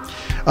that.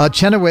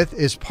 Chenoweth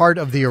is part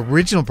of the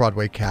original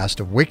Broadway cast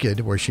of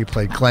Wicked, where she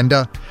played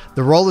Glenda.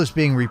 The role is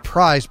being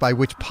reprised by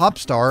which pop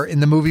star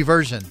in the movie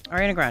version?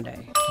 Ariana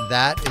Grande.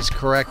 That is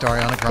correct,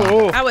 Ariana Grande.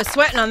 Oh. I was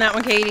sweating on that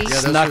one, Katie.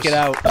 Yeah, Knock it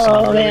out.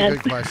 Some really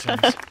good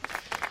questions.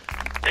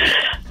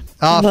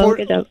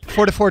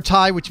 4-4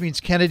 tie, which means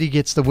Kennedy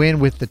gets the win.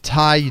 With the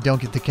tie, you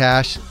don't get the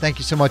cash. Thank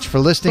you so much for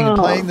listening and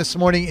playing this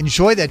morning.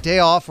 Enjoy that day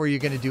off where you're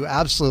going to do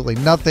absolutely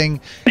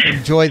nothing.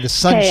 Enjoy the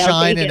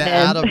sunshine in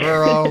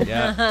Attleboro.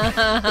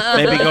 Yeah.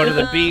 Maybe go to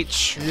the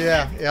beach.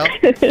 Yeah.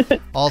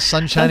 All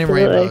sunshine and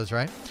rainbows,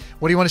 right?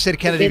 What do you want to say to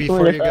Kennedy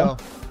before you go?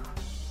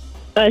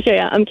 Sure,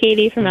 yeah. I'm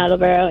Katie from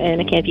Attleboro, and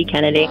I can't beat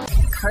Kennedy.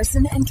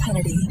 Carson and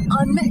Kennedy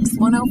on Mix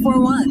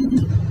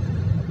 104.1.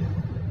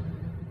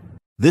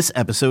 This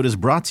episode is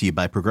brought to you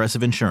by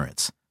Progressive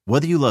Insurance.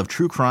 Whether you love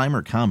true crime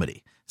or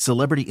comedy,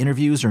 celebrity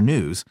interviews or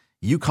news,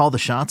 you call the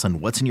shots on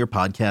what's in your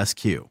podcast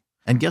queue.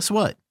 And guess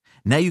what?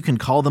 Now you can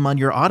call them on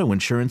your auto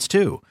insurance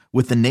too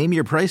with the Name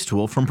Your Price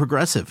tool from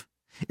Progressive.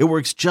 It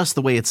works just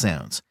the way it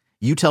sounds.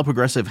 You tell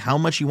Progressive how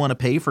much you want to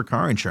pay for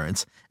car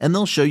insurance, and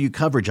they'll show you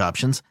coverage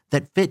options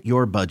that fit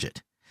your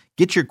budget.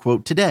 Get your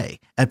quote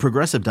today at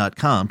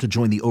Progressive.com to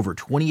join the over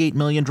 28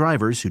 million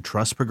drivers who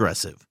trust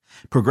Progressive.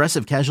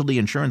 Progressive Casualty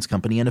Insurance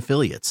Company and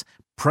Affiliates.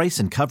 Price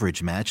and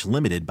coverage match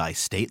limited by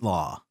state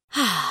law.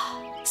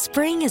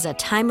 Spring is a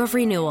time of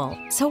renewal,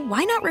 so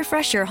why not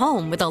refresh your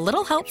home with a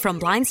little help from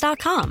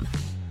Blinds.com?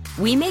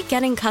 We make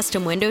getting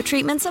custom window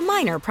treatments a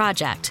minor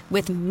project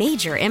with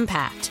major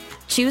impact.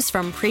 Choose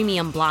from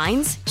premium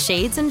blinds,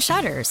 shades, and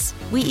shutters.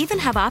 We even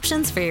have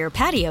options for your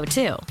patio,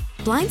 too.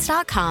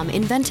 Blinds.com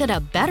invented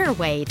a better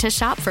way to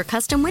shop for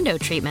custom window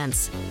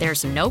treatments.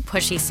 There's no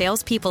pushy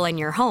salespeople in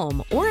your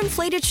home or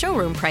inflated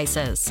showroom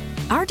prices.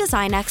 Our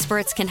design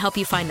experts can help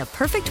you find the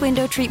perfect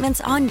window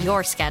treatments on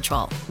your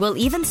schedule. We'll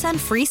even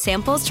send free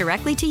samples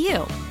directly to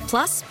you.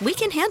 Plus, we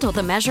can handle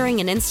the measuring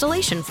and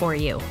installation for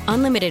you.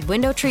 Unlimited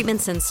window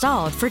treatments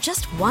installed for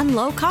just one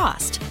low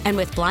cost. And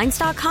with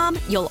Blinds.com,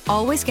 you'll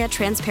always get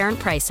transparent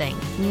pricing.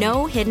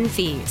 No hidden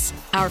fees.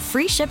 Our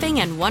free shipping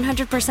and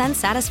 100%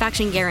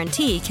 satisfaction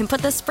guarantee can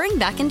put the spring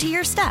back into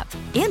your step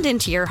and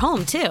into your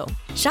home, too.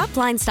 Shop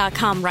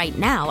Blinds.com right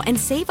now and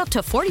save up to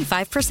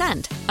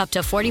 45%. Up to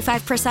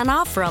 45%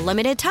 off for a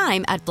limited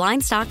time at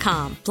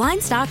Blinds.com.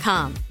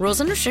 Blinds.com. Rules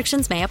and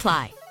restrictions may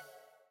apply.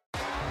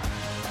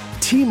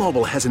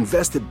 T-Mobile has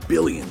invested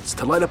billions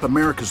to light up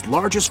America's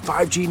largest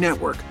 5G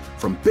network,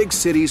 from big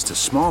cities to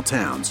small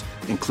towns,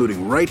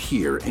 including right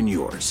here in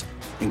yours.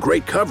 And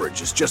great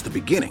coverage is just the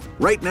beginning.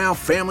 Right now,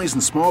 families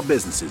and small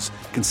businesses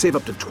can save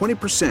up to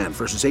 20%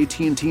 versus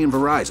AT&T and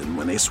Verizon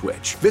when they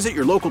switch. Visit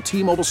your local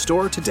T-Mobile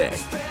store today.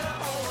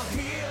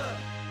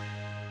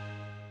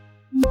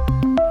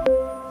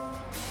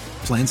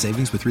 Plan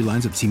savings with 3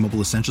 lines of T-Mobile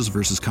Essentials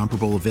versus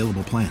comparable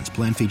available plans.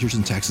 Plan features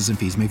and taxes and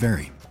fees may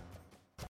vary.